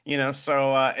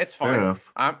 so it's fine. Fair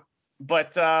enough.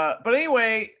 But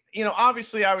anyway,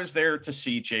 obviously I was there to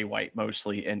see Jay White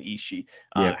mostly and Ishii.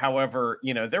 Yep. However,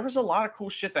 there was a lot of cool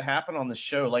shit that happened on the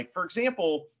show. Like, for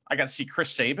example, I got to see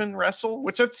Chris Sabin wrestle,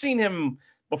 which I've seen him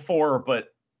before,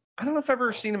 but I don't know if I've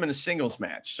ever seen him in a singles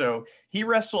match. So he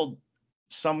wrestled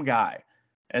some guy.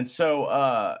 And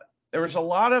so there was a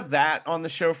lot of that on the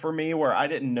show for me where I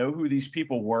didn't know who these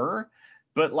people were,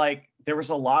 but like there was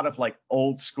a lot of like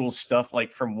old school stuff,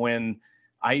 like from when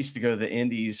I used to go to the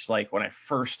indies, like when I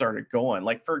first started going.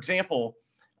 Like, for example,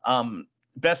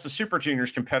 Best of Super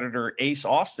Juniors competitor Ace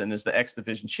Austin is the X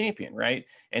Division champion, right?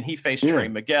 And he faced Trey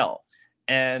Miguel.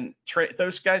 And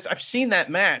those guys, I've seen that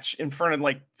match in front of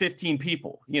like 15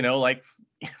 people, like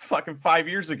fucking 5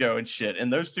 years ago and shit.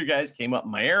 And those two guys came up in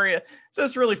my area. So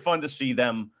it's really fun to see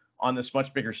them on this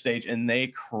much bigger stage, and they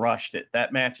crushed it.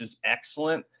 That match is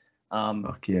excellent.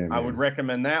 Fuck yeah, man. I would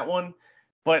recommend that one.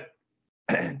 But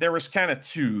there was kind of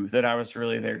two that I was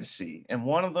really there to see. And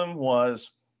one of them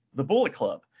was the Bullet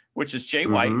Club, which is Jay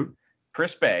White,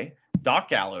 Chris Bay, Doc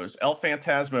Gallows, El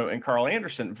Phantasmo, and Carl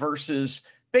Anderson versus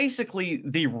basically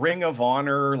the Ring of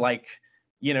Honor, like,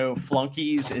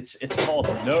 flunkies. It's called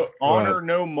No Honor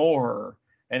No More.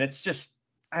 And it's just,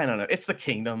 I don't know. It's the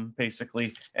Kingdom,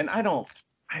 basically. And I don't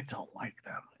like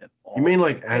them at all. You mean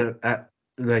like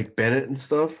like Bennett and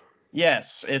stuff?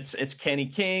 Yes, it's Kenny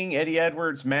King, Eddie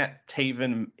Edwards, Matt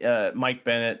Taven, Mike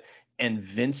Bennett, and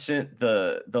Vincent,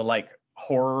 the like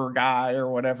horror guy or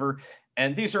whatever.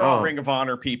 And these are all Ring of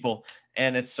Honor people.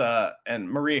 And it's and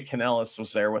Maria Kanellis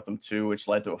was there with them too, which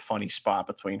led to a funny spot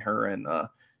between her and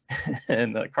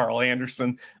Carl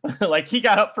Anderson. Like, he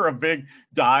got up for a big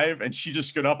dive and she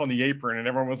just got up on the apron and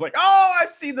everyone was like, "Oh,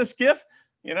 I've seen this gif,"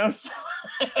 So,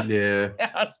 yeah,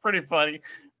 it's pretty funny.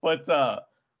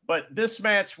 But this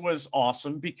match was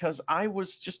awesome because I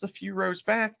was just a few rows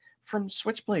back from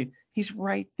Switchblade. He's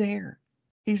right there.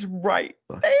 He's right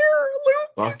there, Luke.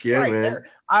 Fuck yeah, right man. There.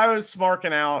 I was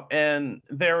smarking out, and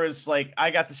there was like,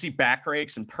 I got to see back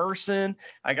rakes in person.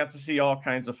 I got to see all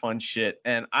kinds of fun shit.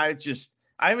 And I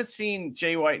haven't seen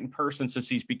Jay White in person since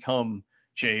he's become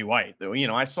Jay White, though.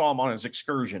 I saw him on his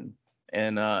excursion,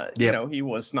 and he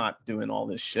was not doing all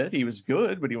this shit. He was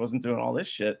good, but he wasn't doing all this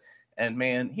shit. And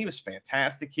man, he was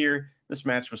fantastic here. This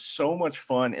match was so much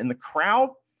fun. And the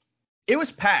crowd, it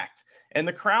was packed. And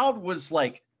the crowd was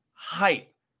like hype.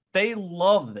 They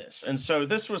love this. And so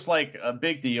this was like a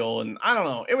big deal. And I don't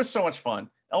know, it was so much fun.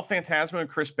 El Phantasmo and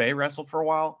Chris Bay wrestled for a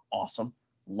while. Awesome.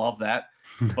 Love that.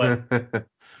 But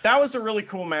that was a really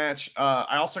cool match.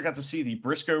 I also got to see the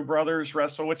Briscoe brothers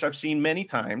wrestle, which I've seen many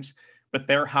times. But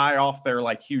they're high off their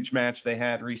like huge match they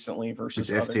had recently versus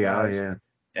other FTR, guys. yeah.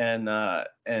 And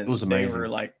it was amazing. They were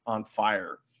like on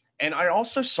fire. And I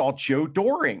also saw Joe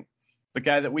Doring, the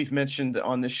guy that we've mentioned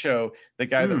on this show, the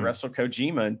guy that wrestled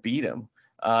Kojima and beat him.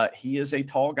 He is a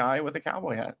tall guy with a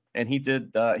cowboy hat, and he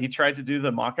tried to do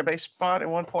the Makabe spot at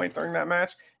one point during that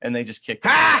match, and they just kicked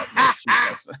him out.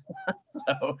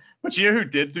 So, but you know who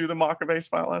did do the Makabe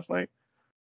spot last night?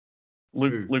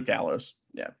 Luke Gallows.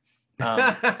 Yeah.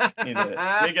 He did it.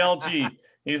 Big LG.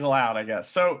 He's allowed, I guess.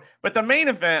 So, but the main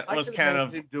event was kind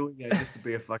of him doing it just to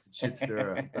be a fucking shit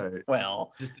stirrer.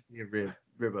 Well, just to be a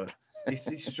ribber. He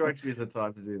strikes me as the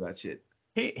type to do that shit.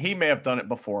 He may have done it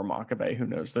before Makabe. Who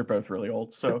knows? They're both really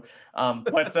old. So,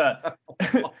 but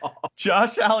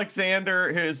Josh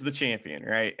Alexander, who is the champion,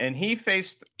 right? And he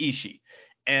faced Ishii.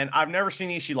 And I've never seen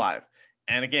Ishii live.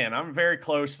 And again, I'm very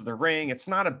close to the ring. It's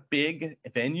not a big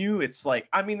venue. It's like,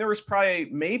 there was probably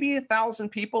maybe 1,000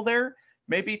 people there.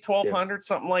 Maybe 1,200,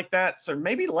 something like that. So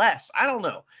maybe less. I don't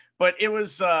know. But it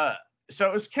was so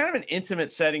it was kind of an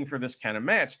intimate setting for this kind of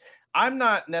match. I'm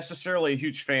not necessarily a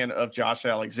huge fan of Josh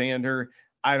Alexander.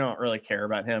 I don't really care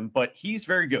about him, but he's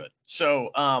very good. So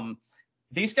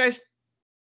these guys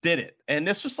did it. And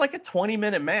this was like a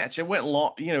 20-minute match. It went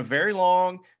long, very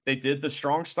long. They did the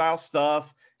strong style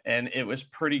stuff, and it was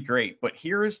pretty great. But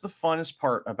here is the funnest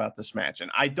part about this match.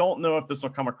 And I don't know if this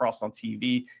will come across on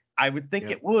TV. I would think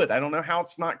it would. I don't know how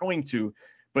it's not going to.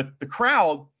 But the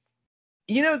crowd,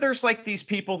 there's like these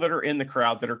people that are in the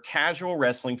crowd that are casual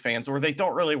wrestling fans, or they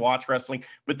don't really watch wrestling,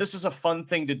 but this is a fun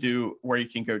thing to do where you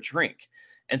can go drink.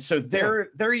 And so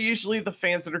they're usually the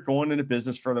fans that are going into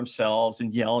business for themselves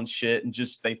and yelling shit and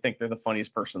just they think they're the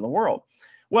funniest person in the world.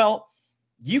 Well,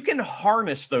 you can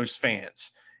harness those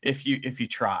fans if you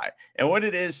try. And what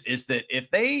it is that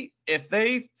if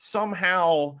they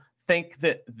somehow think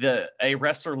that a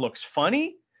wrestler looks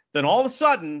funny, then all of a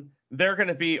sudden they're going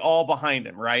to be all behind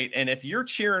him, right? And if you're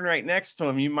cheering right next to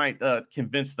him, you might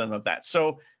convince them of that.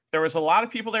 So there was a lot of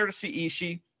people there to see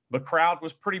Ishii. The crowd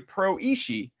was pretty pro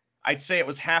Ishii. I'd say it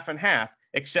was half and half.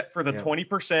 except for the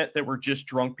 20% that were just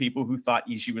drunk people who thought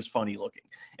Ishii was funny looking.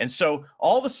 And so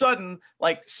all of a sudden,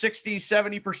 like 60,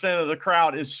 70% of the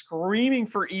crowd is screaming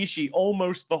for Ishii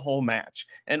almost the whole match.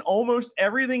 And almost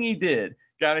everything he did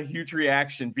got a huge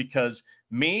reaction because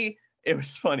it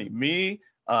was funny.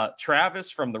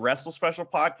 Travis from the Wrestle Special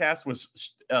podcast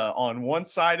was on one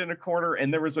side in a corner,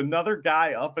 and there was another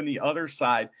guy up in the other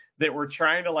side that were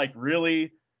trying to like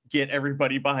really get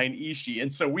everybody behind Ishii.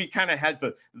 And so we kind of had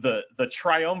the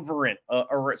triumvirate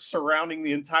surrounding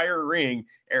the entire ring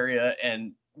area,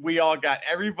 and we all got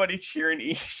everybody cheering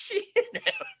Ishii. And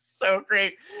it was so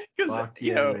great because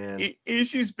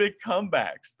Ishii's big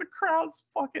comebacks, the crowd's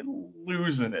fucking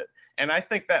losing it. And I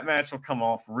think that match will come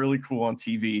off really cool on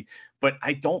TV, but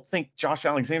I don't think Josh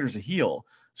Alexander's a heel.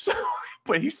 So,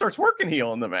 but he starts working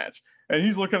heel in the match, and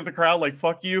he's looking at the crowd like,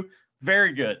 fuck you.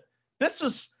 Very good. This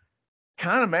was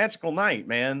kind of magical night,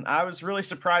 man. I was really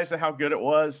surprised at how good it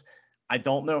was. I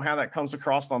don't know how that comes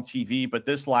across on TV, but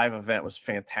this live event was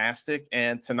fantastic.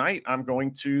 And tonight I'm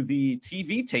going to the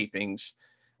TV tapings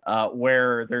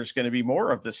where there's going to be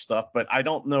more of this stuff, but I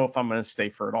don't know if I'm going to stay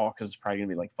for it all because it's probably going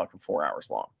to be like fucking 4 hours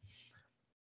long.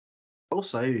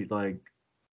 Also, like,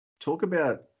 talk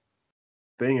about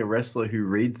being a wrestler who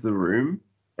reads the room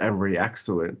and reacts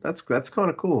to it. That's kind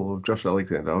of cool of Josh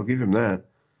Alexander. I'll give him that.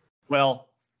 Well,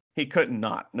 he couldn't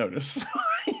not notice.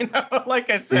 Like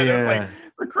I said, it's like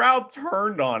the crowd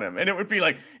turned on him, and it'd be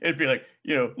like,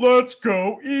 let's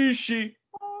go Ishii,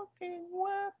 walking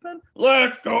weapon,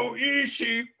 let's go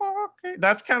Ishii, walking.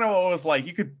 That's kind of what it was like.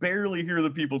 You could barely hear the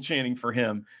people chanting for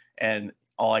him, and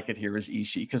all I could hear was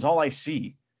Ishii, because all I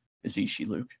see is Ishii,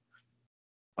 Luke.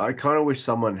 I kind of wish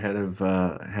someone had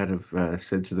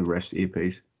said to the ref's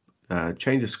earpiece,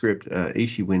 change the script,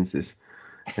 Ishii wins this,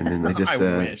 and then they just.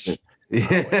 I wish.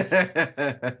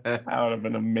 That would have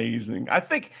been amazing. I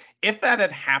think if that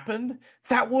had happened,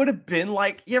 that would have been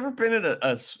like, you ever been at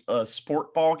a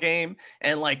sport ball game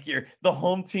and like the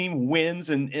home team wins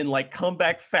in like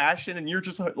comeback fashion, and you're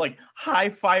just like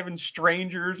high-fiving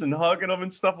strangers and hugging them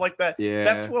and stuff like that? Yeah.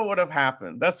 That's what would have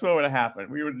happened.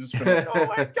 We would have just been like, oh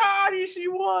my God, Ishii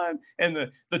won. And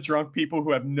the drunk people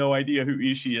who have no idea who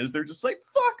Ishii is, they're just like,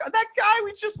 fuck, that guy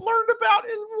we just learned about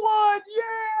is won.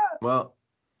 Yeah. Well,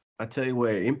 I tell you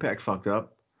where Impact fucked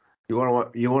up. You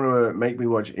want to make me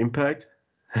watch Impact?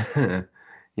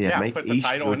 Make put the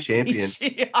title Ishii the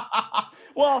champion.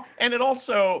 Well, and it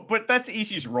also, but that's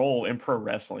Ishii's role in pro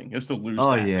wrestling, is to lose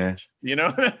that match. You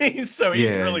know what I mean? So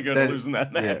he's really good at losing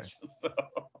that match. Yeah. So.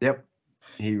 Yep.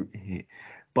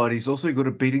 But he's also good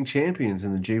at beating champions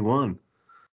in the G1.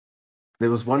 There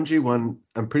was one G1,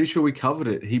 I'm pretty sure we covered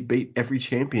it. He beat every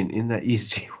champion in that year's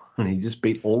G1. He just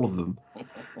beat all of them.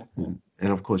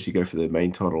 And of course, you go for the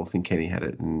main title. I think Kenny had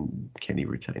it, and Kenny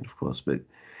retained, of course. But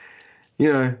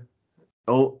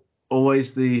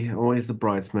always the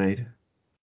bridesmaid.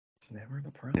 Never the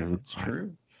bride. It's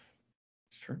true.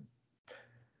 It's true.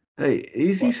 Hey,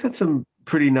 he's had some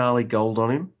pretty gnarly gold on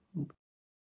him.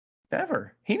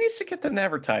 Never. He needs to get the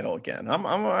Never title again.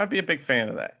 I'd be a big fan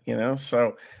of that.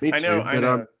 So Me too, I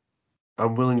know.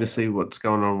 I'm willing to see what's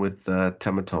going on with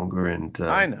Tama Tonga and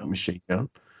Machine Gun.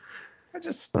 I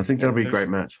think that'll be a great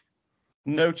match.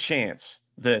 No chance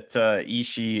that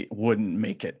Ishii wouldn't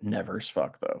make it Never's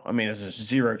fuck, though. I mean, it's a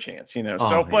zero chance,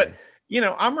 But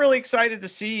I'm really excited to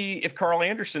see if Carl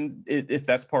Anderson, if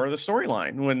that's part of the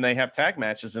storyline when they have tag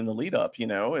matches in the lead up.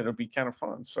 It'll be kind of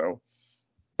fun. So.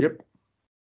 Yep.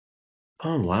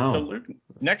 Oh wow. So Luke,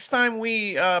 next time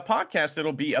we podcast,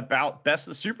 it'll be about Best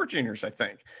of the Super Juniors, I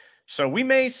think. So we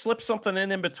may slip something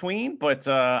in between, but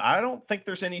I don't think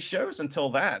there's any shows until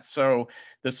that. So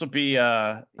this will be,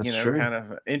 kind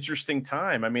of interesting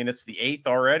time. I mean, it's the 8th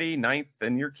already, 9th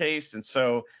in your case. And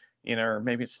so, or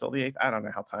maybe it's still the 8th. I don't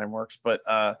know how time works, but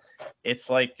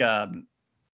it's like, I'm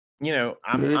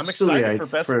excited for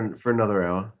Best for another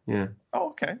hour. Yeah. Oh,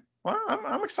 okay. Well,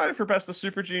 I'm excited for Best of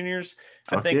Super Juniors.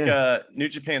 I think New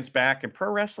Japan's back and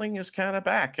pro wrestling is kind of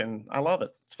back, and I love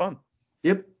it. It's fun.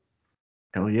 Yep.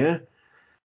 Hell yeah.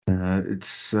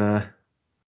 It's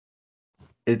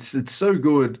so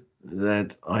good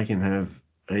that I can have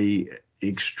a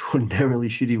extraordinarily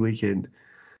shitty weekend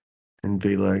and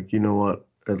be like, you know what?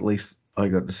 At least I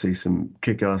got to see some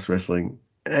kick-ass wrestling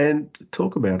and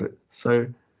talk about it. So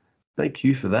thank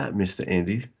you for that, Mr.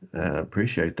 Andy.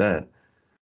 Appreciate that.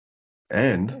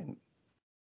 And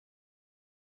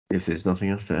if there's nothing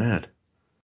else to add,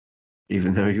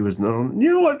 even though he was not on,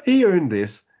 you know what? He earned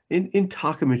this. In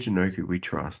Taka Michinoku, we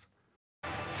trust.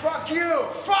 Fuck you!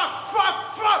 Fuck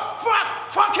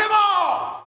him up!